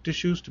affected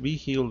tissues to be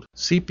healed.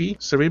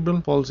 CP.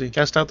 Cerebral palsy.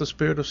 Cast out the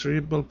spirit of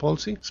cerebral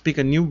palsy. Speak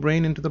a new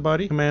brain into the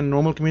body. Command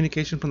normal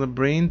communication from the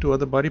brain to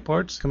other body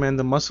parts. Command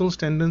the muscles,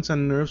 tendons,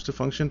 and nerves to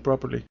function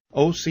properly.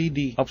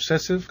 OCD.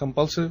 Obsessive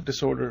compulsive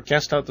disorder.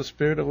 Cast out the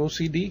spirit of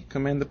OCD.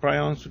 Command the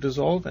prions to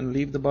dissolve and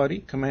leave the body.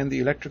 Command the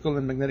electrical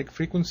and magnetic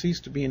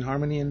frequencies to be in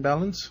harmony and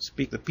balance.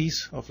 Speak the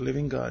peace of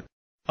living God.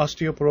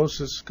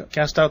 Osteoporosis.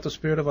 Cast out the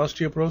spirit of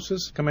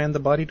osteoporosis. Command the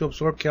body to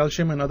absorb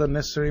calcium and other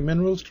necessary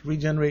minerals to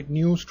regenerate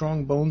new,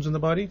 strong bones in the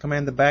body.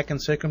 Command the back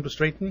and sacrum to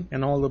straighten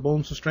and all the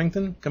bones to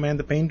strengthen. Command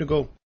the pain to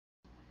go.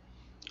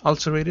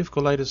 Ulcerative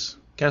colitis.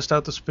 Cast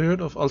out the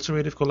spirit of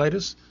ulcerative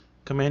colitis.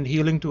 Command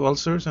healing to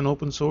ulcers and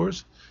open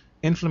sores.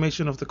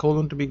 Inflammation of the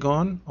colon to be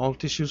gone. All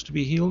tissues to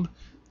be healed.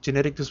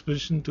 Genetic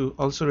disposition to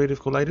ulcerative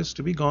colitis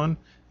to be gone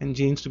and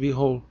genes to be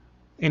whole.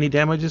 Any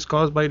damages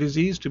caused by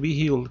disease to be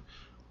healed.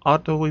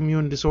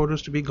 Autoimmune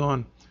disorders to be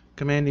gone.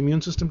 Command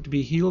immune system to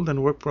be healed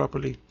and work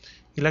properly.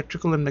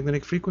 Electrical and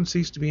magnetic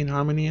frequencies to be in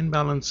harmony and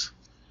balance.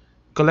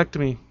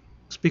 Colectomy.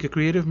 Speak a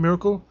creative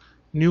miracle.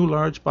 New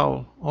large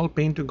bowel. All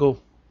pain to go.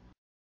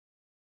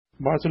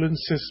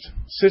 Bartholin's cyst.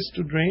 Cyst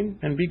to drain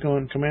and be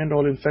gone. Command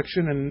all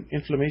infection and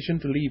inflammation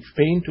to leave.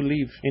 Pain to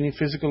leave. Any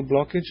physical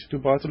blockage to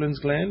Bartholin's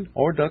gland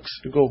or ducts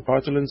to go.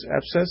 Bartholin's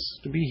abscess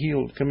to be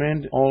healed.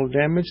 Command all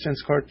damaged and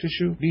scarred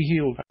tissue be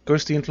healed.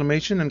 Curse the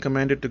inflammation and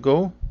command it to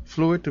go.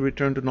 Fluid to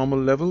return to normal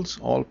levels.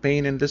 All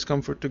pain and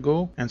discomfort to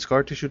go. And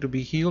scar tissue to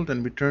be healed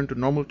and return to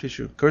normal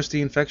tissue. Curse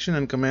the infection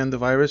and command the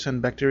virus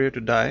and bacteria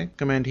to die.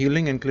 Command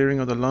healing and clearing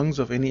of the lungs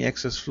of any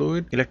excess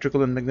fluid.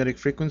 Electrical and magnetic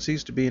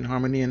frequencies to be in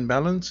harmony and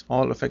balance.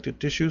 All affected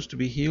tissues to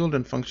be healed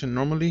and function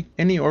normally.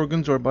 Any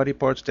organs or body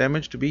parts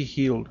damaged to be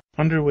healed.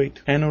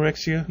 Underweight.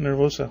 Anorexia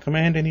nervosa.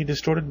 Command any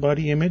distorted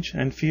body image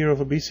and fear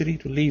of obesity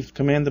to leave.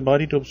 Command the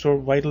body to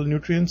absorb vital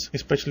nutrients,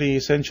 especially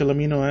essential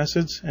amino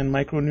acids and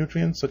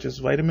micronutrients such as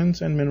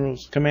vitamins and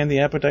minerals. Command the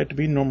appetite to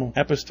be normal.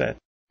 Apostat.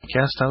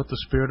 Cast out the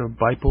spirit of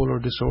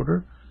bipolar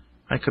disorder.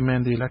 I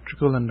command the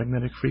electrical and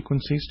magnetic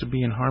frequencies to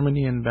be in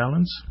harmony and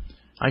balance.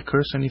 I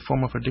curse any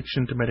form of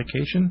addiction to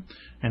medication,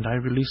 and I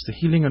release the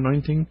healing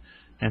anointing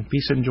and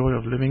peace and joy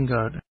of living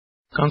God.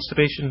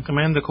 Constipation.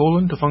 Command the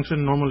colon to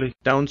function normally.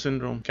 Down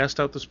syndrome. Cast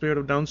out the spirit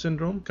of Down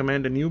syndrome.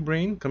 Command a new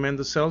brain. Command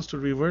the cells to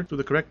revert to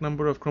the correct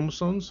number of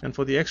chromosomes and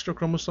for the extra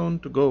chromosome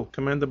to go.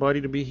 Command the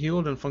body to be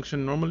healed and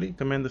function normally.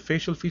 Command the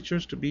facial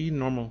features to be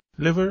normal.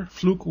 Liver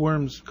fluke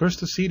worms. Curse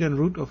the seed and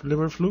root of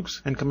liver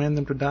flukes and command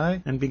them to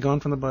die and be gone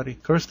from the body.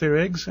 Curse their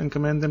eggs and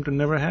command them to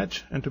never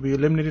hatch and to be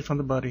eliminated from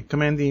the body.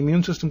 Command the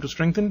immune system to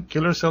strengthen,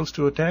 killer cells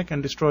to attack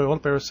and destroy all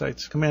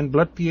parasites. Command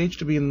blood pH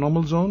to be in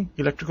normal zone,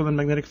 electrical and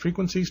magnetic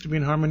frequencies to be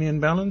in harmony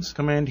and balance.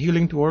 Command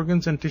healing to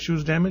organs and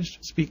tissues damaged.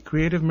 Speak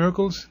creative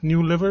miracles,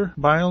 new liver,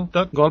 bile,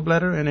 duct,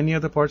 gallbladder, and any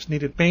other parts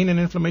needed. Pain and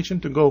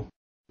inflammation to go.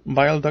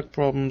 Bile duct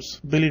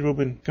problems.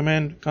 Bilirubin.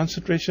 Command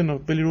concentration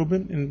of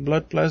bilirubin in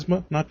blood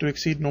plasma not to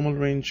exceed normal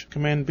range.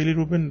 Command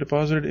bilirubin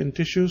deposited in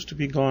tissues to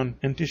be gone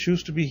and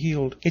tissues to be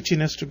healed.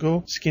 Itchiness to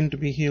go, skin to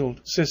be healed.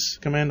 Cysts.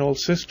 Command all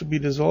cysts to be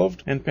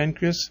dissolved and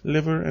pancreas,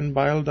 liver, and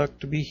bile duct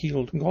to be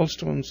healed.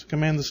 Gallstones.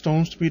 Command the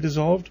stones to be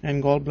dissolved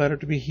and gallbladder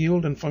to be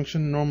healed and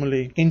function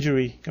normally.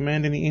 Injury.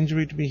 Command any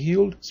injury to be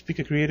healed. Speak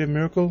a creative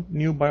miracle,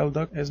 new bile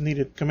duct as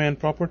needed. Command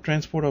proper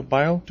transport of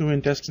bile to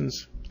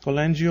intestines.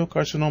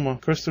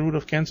 Cholangiocarcinoma. Curse the root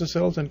of cancer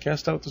cells and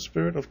cast out the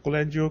spirit of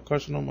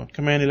cholangiocarcinoma.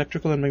 Command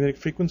electrical and magnetic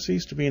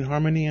frequencies to be in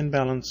harmony and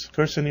balance.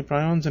 Curse any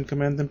prions and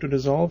command them to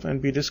dissolve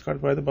and be discarded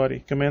by the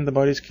body. Command the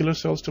body's killer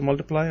cells to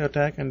multiply,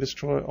 attack, and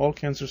destroy all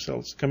cancer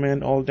cells.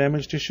 Command all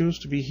damaged tissues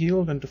to be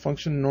healed and to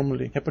function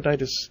normally.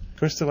 Hepatitis.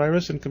 Curse the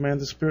virus and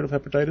command the spirit of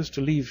hepatitis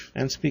to leave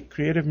and speak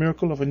creative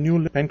miracle of a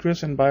new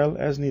pancreas and bile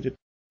as needed.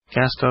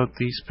 Cast out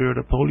the spirit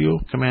of polio.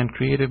 Command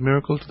creative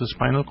miracle to the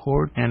spinal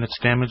cord and its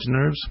damaged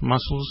nerves,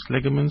 muscles,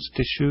 ligaments,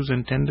 tissues,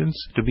 and tendons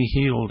to be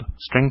healed,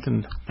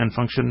 strengthened, and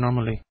function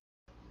normally.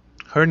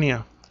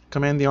 Hernia.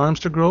 Command the arms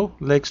to grow,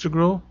 legs to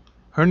grow,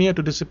 hernia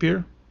to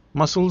disappear,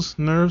 muscles,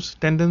 nerves,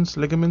 tendons,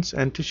 ligaments,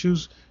 and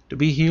tissues to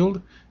be healed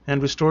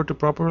and restored to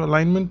proper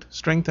alignment,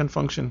 strength, and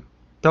function.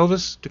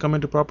 Pelvis to come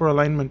into proper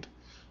alignment.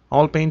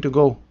 All pain to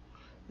go.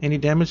 Any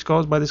damage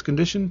caused by this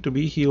condition to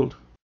be healed.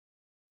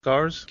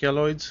 scars,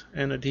 keloids,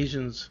 and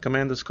adhesions.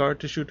 Command the scar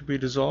tissue to be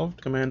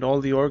dissolved. Command all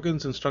the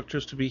organs and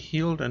structures to be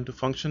healed and to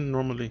function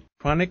normally.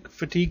 Chronic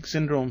fatigue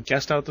syndrome.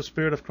 Cast out the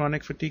spirit of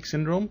chronic fatigue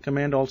syndrome.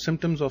 Command all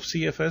symptoms of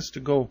CFS to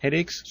go.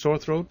 Headaches, sore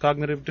throat,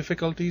 cognitive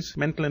difficulties,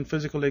 mental and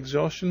physical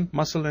exhaustion,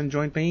 muscle and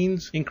joint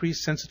pains,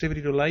 increased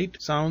sensitivity to light,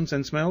 sounds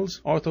and smells,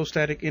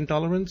 orthostatic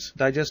intolerance,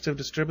 digestive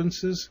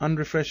disturbances,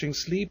 unrefreshing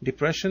sleep,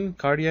 depression,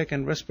 cardiac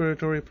and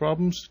respiratory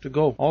problems to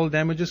go. All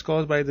damages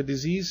caused by the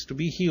disease to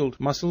be healed.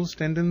 Muscles,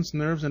 tendons,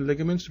 nerves, and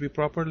ligaments to be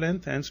proper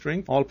length and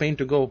strength. All pain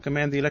to go.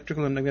 Command the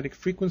electrical and magnetic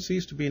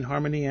frequencies to be in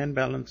harmony and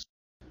balance.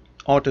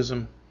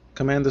 Autism.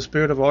 Command the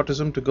spirit of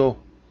autism to go.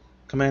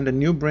 Command a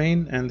new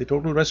brain and the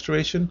total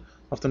restoration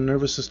of the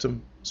nervous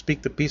system.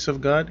 Speak the peace of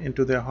God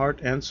into their heart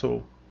and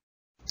soul.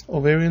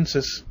 Ovarian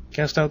cysts.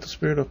 Cast out the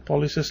spirit of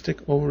polycystic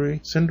ovary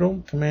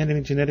syndrome. Command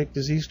any genetic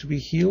disease to be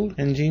healed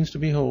and genes to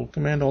be whole.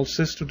 Command all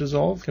cysts to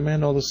dissolve.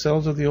 Command all the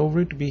cells of the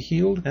ovary to be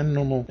healed and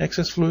normal.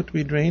 Excess fluid to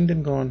be drained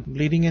and gone.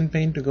 Bleeding and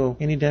pain to go.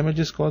 Any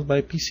damages caused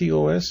by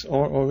PCOS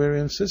or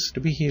ovarian cysts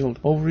to be healed.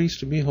 Ovaries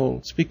to be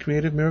whole. Speak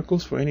creative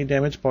miracles for any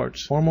damaged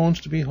parts.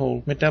 Hormones to be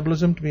whole.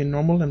 Metabolism to be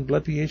normal and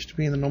blood pH to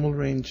be in the normal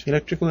range.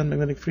 Electrical and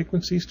magnetic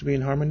frequencies to be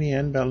in harmony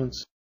and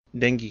balance.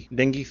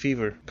 Dengue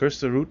fever. Curse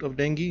the root of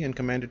dengue and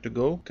command it to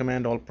go.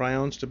 Command all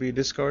prions to be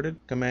discarded.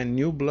 Command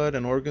new blood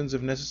and organs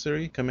if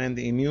necessary. Command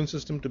the immune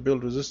system to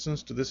build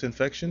resistance to this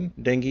infection.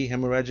 Dengue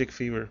hemorrhagic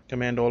fever.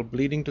 Command all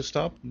bleeding to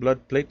stop.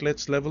 Blood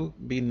platelets level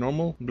be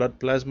normal. Blood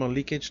plasma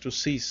leakage to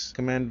cease.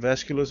 Command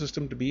vascular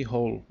system to be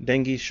whole.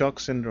 Dengue shock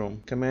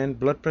syndrome. Command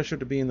blood pressure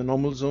to be in the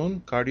normal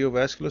zone.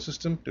 Cardiovascular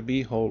system to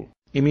be whole.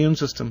 Immune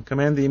system.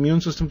 Command the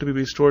immune system to be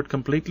restored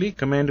completely.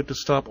 Command it to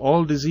stop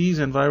all disease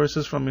and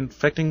viruses from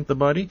infecting the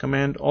body.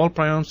 Command all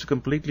prions to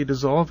completely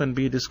dissolve and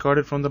be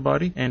discarded from the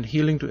body, and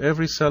healing to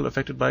every cell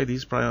affected by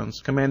these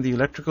prions. Command the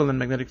electrical and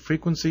magnetic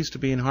frequencies to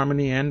be in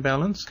harmony and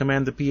balance.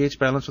 Command the pH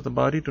balance of the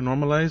body to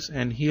normalize,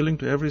 and healing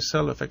to every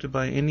cell affected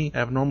by any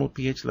abnormal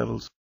pH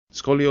levels.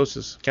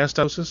 Scoliosis. Cast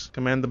out.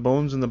 Command the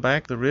bones in the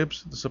back, the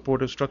ribs, the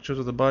supportive structures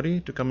of the body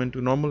to come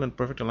into normal and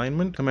perfect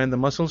alignment. Command the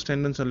muscles,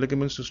 tendons, and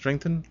ligaments to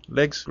strengthen.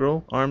 Legs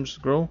grow, arms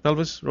grow,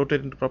 pelvis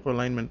rotate into proper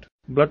alignment.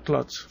 Blood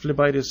clots,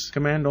 phlebitis.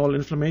 Command all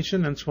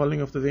inflammation and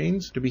swelling of the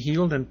veins to be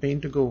healed and pain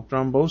to go.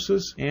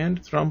 Thrombosis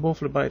and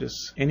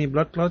thrombophlebitis. Any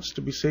blood clots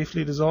to be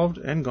safely dissolved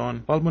and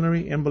gone.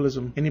 Pulmonary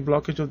embolism. Any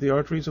blockage of the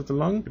arteries of the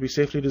lung to be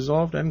safely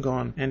dissolved and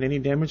gone. And any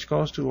damage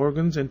caused to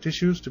organs and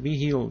tissues to be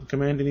healed.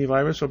 Command any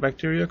virus or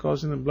bacteria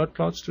causing the blood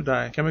clots to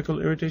die.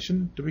 Chemical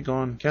irritation to be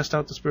gone. Cast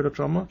out the spirit of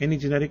trauma. Any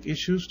genetic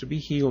issues to be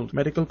healed.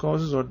 Medical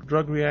causes or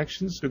drug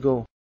reactions to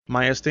go.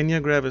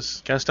 Myasthenia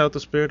gravis. Cast out the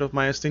spirit of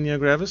myasthenia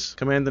gravis.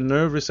 Command the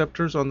nerve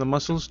receptors on the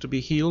muscles to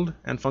be healed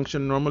and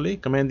function normally.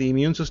 Command the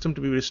immune system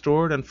to be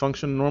restored and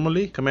function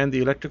normally. Command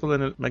the electrical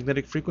and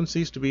magnetic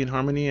frequencies to be in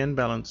harmony and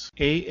balance.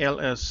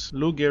 ALS.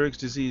 Lou Gehrig's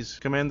disease.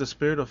 Command the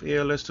spirit of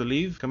ALS to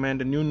leave.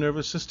 Command a new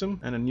nervous system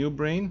and a new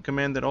brain.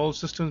 Command that all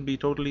systems be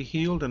totally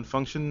healed and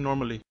function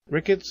normally.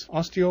 Rickets,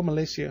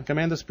 osteomalacia.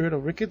 Command the spirit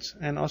of rickets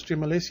and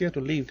osteomalacia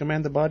to leave.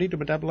 Command the body to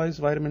metabolize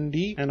vitamin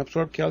D and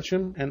absorb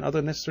calcium and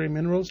other necessary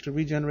minerals to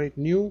regenerate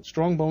new,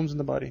 strong bones in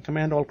the body.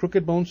 Command all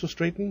crooked bones to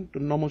straighten to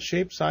normal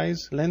shape,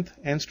 size, length,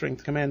 and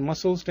strength. Command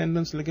muscles,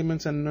 tendons,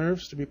 ligaments, and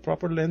nerves to be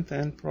proper length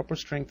and proper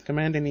strength.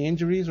 Command any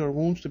injuries or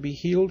wounds to be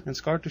healed and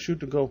scar tissue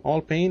to go.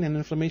 All pain and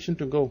inflammation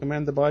to go.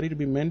 Command the body to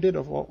be mended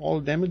of all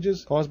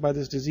damages caused by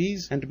this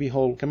disease and to be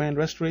whole. Command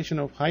restoration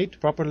of height,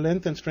 proper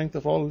length, and strength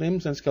of all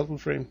limbs and skeletal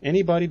frame.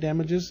 Any body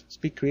damages,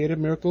 speak creative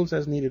miracles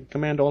as needed.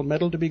 Command all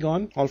metal to be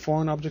gone, all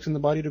foreign objects in the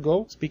body to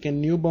go. Speak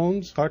in new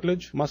bones,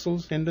 cartilage,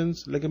 muscles,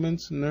 tendons,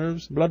 ligaments,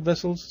 nerves, blood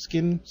vessels,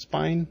 skin,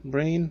 spine,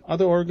 brain,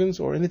 other organs,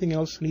 or anything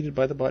else needed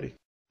by the body.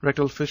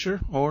 Rectal fissure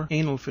or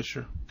anal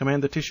fissure.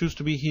 Command the tissues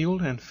to be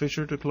healed and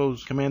fissure to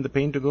close. Command the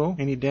pain to go,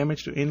 any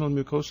damage to anal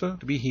mucosa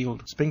to be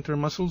healed. Sphincter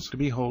muscles to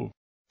be whole.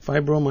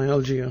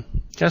 Fibromyalgia.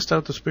 Cast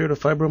out the spirit of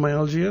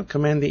fibromyalgia.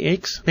 Command the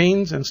aches,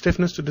 pains, and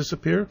stiffness to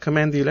disappear.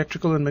 Command the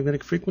electrical and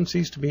magnetic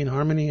frequencies to be in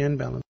harmony and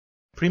balance.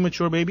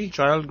 Premature baby,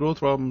 child growth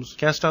problems.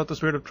 Cast out the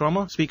spirit of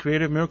trauma. Speak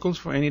creative miracles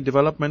for any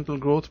developmental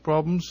growth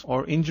problems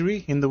or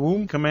injury in the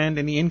womb. Command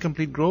any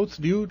incomplete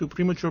growth due to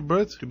premature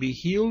birth to be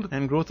healed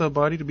and growth of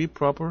body to be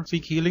proper.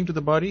 Seek healing to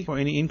the body for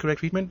any incorrect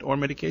treatment or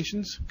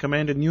medications.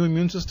 Command a new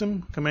immune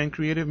system. Command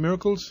creative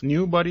miracles,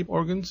 new body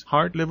organs,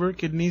 heart, liver,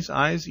 kidneys,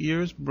 eyes,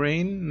 ears,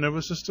 brain,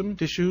 nervous system,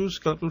 tissues,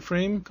 skeletal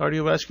frame,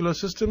 cardiovascular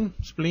system,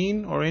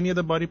 spleen, or any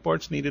other body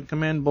parts needed.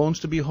 Command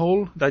bones to be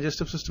whole,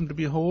 digestive system to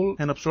be whole,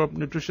 and absorb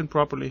nutrition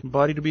properly.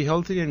 Body to be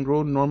healthy and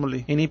grow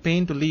normally. Any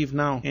pain to leave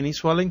now. Any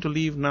swelling to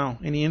leave now.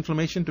 Any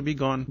inflammation to be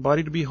gone.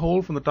 Body to be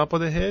whole from the top of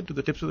the head to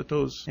the tips of the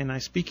toes. And I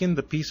speak in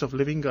the peace of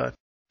living God.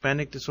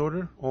 Panic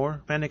disorder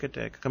or panic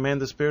attack.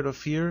 Command the spirit of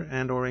fear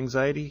and or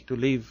anxiety to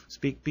leave.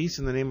 Speak peace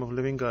in the name of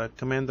living God.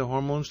 Command the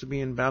hormones to be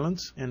in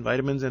balance and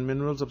vitamins and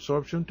minerals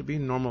absorption to be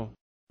normal.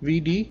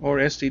 VD or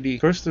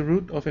STD. Curse the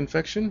root of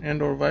infection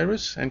and or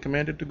virus and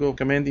command it to go.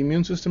 Command the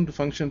immune system to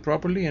function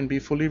properly and be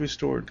fully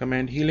restored.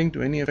 Command healing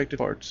to any affected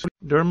parts.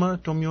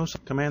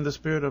 Dermatomyositis. Command the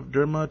spirit of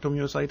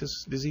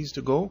dermatomyositis disease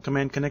to go.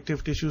 Command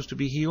connective tissues to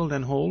be healed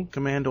and whole.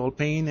 Command all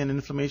pain and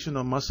inflammation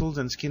of muscles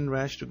and skin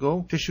rash to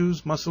go.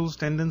 Tissues, muscles,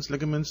 tendons,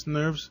 ligaments,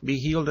 nerves be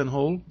healed and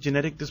whole.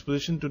 Genetic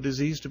disposition to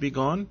disease to be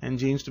gone and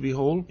genes to be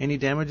whole. Any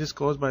damages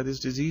caused by this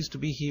disease to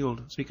be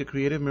healed. Speak a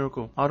creative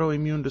miracle.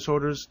 Autoimmune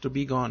disorders to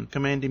be gone.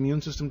 Command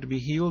immune system to be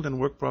healed and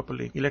work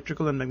properly.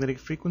 Electrical and magnetic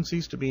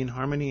frequencies to be in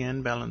harmony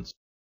and balance.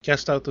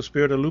 Cast out the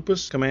spirit of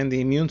lupus. Command the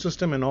immune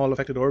system and all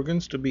affected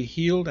organs to be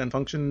healed and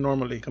function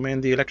normally.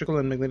 Command the electrical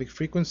and magnetic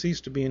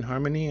frequencies to be in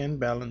harmony and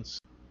balance.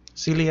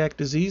 Celiac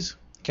disease.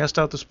 Cast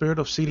out the spirit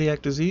of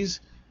celiac disease.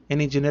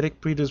 Any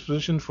genetic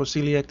predisposition for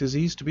celiac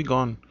disease to be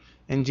gone,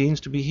 and genes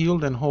to be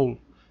healed and whole.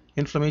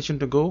 Inflammation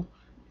to go.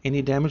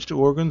 Any damage to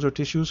organs or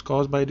tissues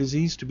caused by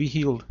disease to be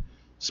healed.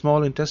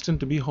 Small intestine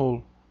to be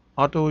whole.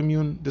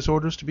 Autoimmune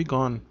disorders to be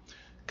gone.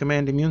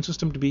 Command immune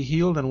system to be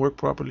healed and work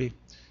properly.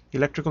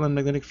 Electrical and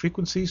magnetic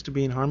frequencies to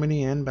be in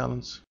harmony and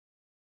balance.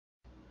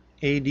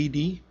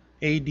 ADD,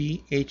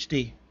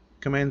 ADHD.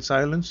 Command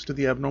silence to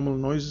the abnormal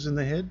noises in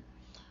the head.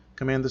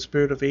 Command the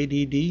spirit of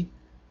ADD,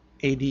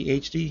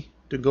 ADHD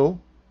to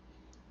go.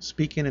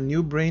 Speak in a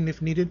new brain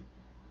if needed.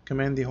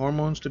 Command the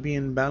hormones to be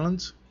in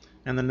balance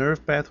and the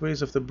nerve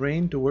pathways of the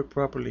brain to work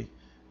properly.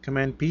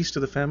 Command peace to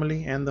the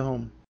family and the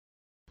home.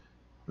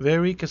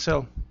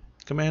 Varicocele.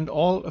 Command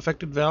all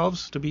affected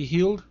valves to be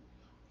healed.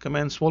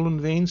 Command swollen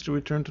veins to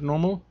return to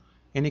normal.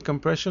 Any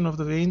compression of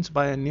the veins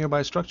by a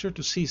nearby structure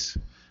to cease.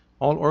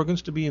 All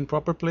organs to be in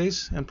proper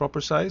place and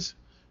proper size.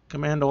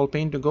 Command all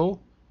pain to go,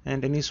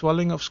 and any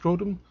swelling of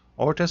scrotum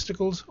or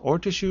testicles or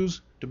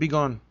tissues to be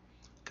gone.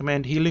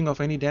 Command healing of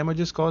any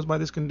damages caused by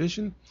this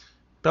condition.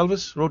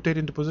 Pelvis rotate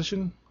into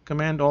position.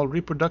 Command all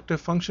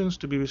reproductive functions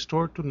to be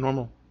restored to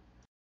normal.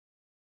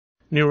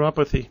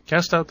 Neuropathy.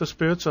 Cast out the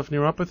spirits of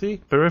neuropathy,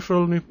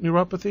 peripheral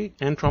neuropathy,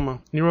 and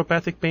trauma.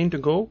 Neuropathic pain to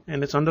go,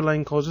 and its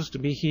underlying causes to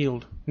be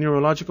healed.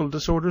 Neurological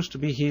disorders to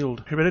be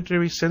healed.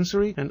 Hereditary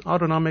sensory and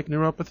autonomic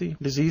neuropathy,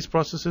 disease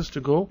processes to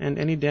go, and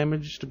any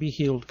damage to be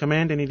healed.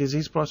 Command any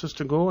disease process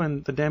to go,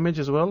 and the damage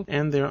as well,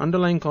 and their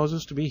underlying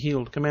causes to be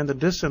healed. Command the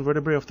discs and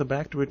vertebrae of the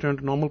back to return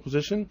to normal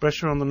position,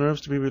 pressure on the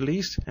nerves to be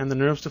released, and the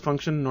nerves to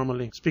function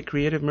normally. Speak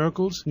creative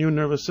miracles, new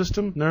nervous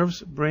system,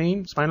 nerves,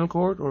 brain, spinal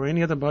cord, or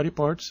any other body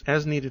parts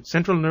as needed.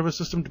 Central nervous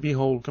system to be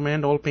whole.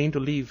 Command all pain to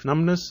leave.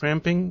 Numbness,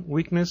 cramping,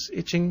 weakness,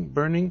 itching,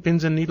 burning,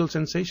 pins and needle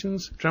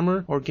sensations,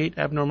 tremor, or gait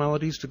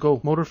abnormalities to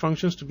go. Motor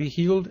functions to be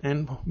healed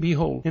and be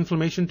whole.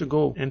 Inflammation to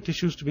go and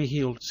tissues to be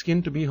healed.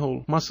 Skin to be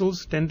whole.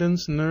 Muscles,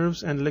 tendons,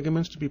 nerves, and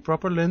ligaments to be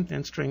proper length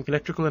and strength.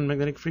 Electrical and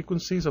magnetic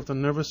frequencies of the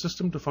nervous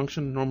system to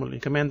function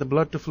normally. Command the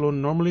blood to flow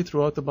normally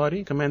throughout the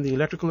body. Command the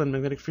electrical and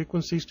magnetic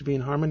frequencies to be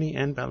in harmony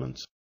and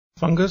balance.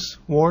 Fungus,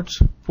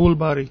 warts,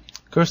 Bhari.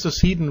 Curse the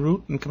seed and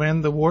root and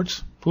command the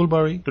warts,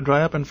 Bhari, to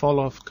dry up and fall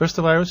off. Curse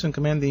the virus and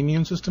command the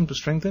immune system to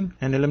strengthen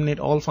and eliminate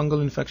all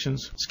fungal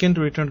infections. Skin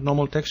to return to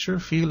normal texture,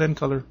 feel, and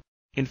color.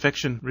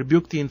 Infection.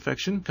 Rebuke the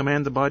infection.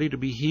 Command the body to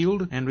be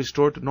healed and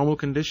restored to normal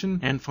condition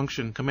and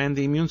function. Command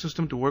the immune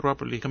system to work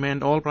properly.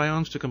 Command all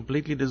prions to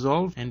completely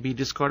dissolve and be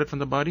discarded from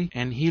the body,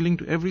 and healing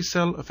to every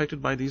cell affected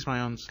by these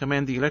prions.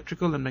 Command the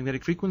electrical and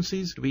magnetic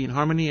frequencies to be in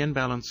harmony and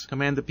balance.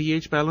 Command the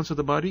pH balance of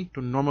the body to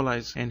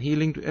normalize, and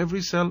healing to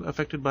every cell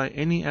affected by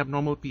any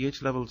abnormal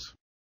pH levels.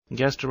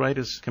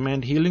 Gastritis.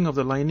 Command healing of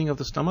the lining of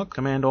the stomach.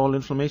 Command all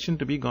inflammation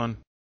to be gone.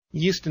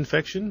 Yeast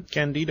infection,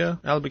 Candida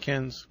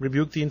albicans.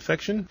 Rebuke the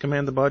infection,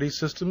 command the body's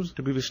systems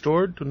to be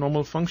restored to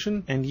normal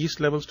function and yeast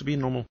levels to be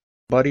normal.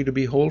 Body to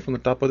be whole from the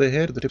top of the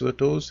head to the tip of the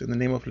toes in the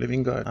name of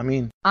living God.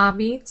 Ameen.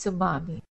 Ameen Summa Ameen.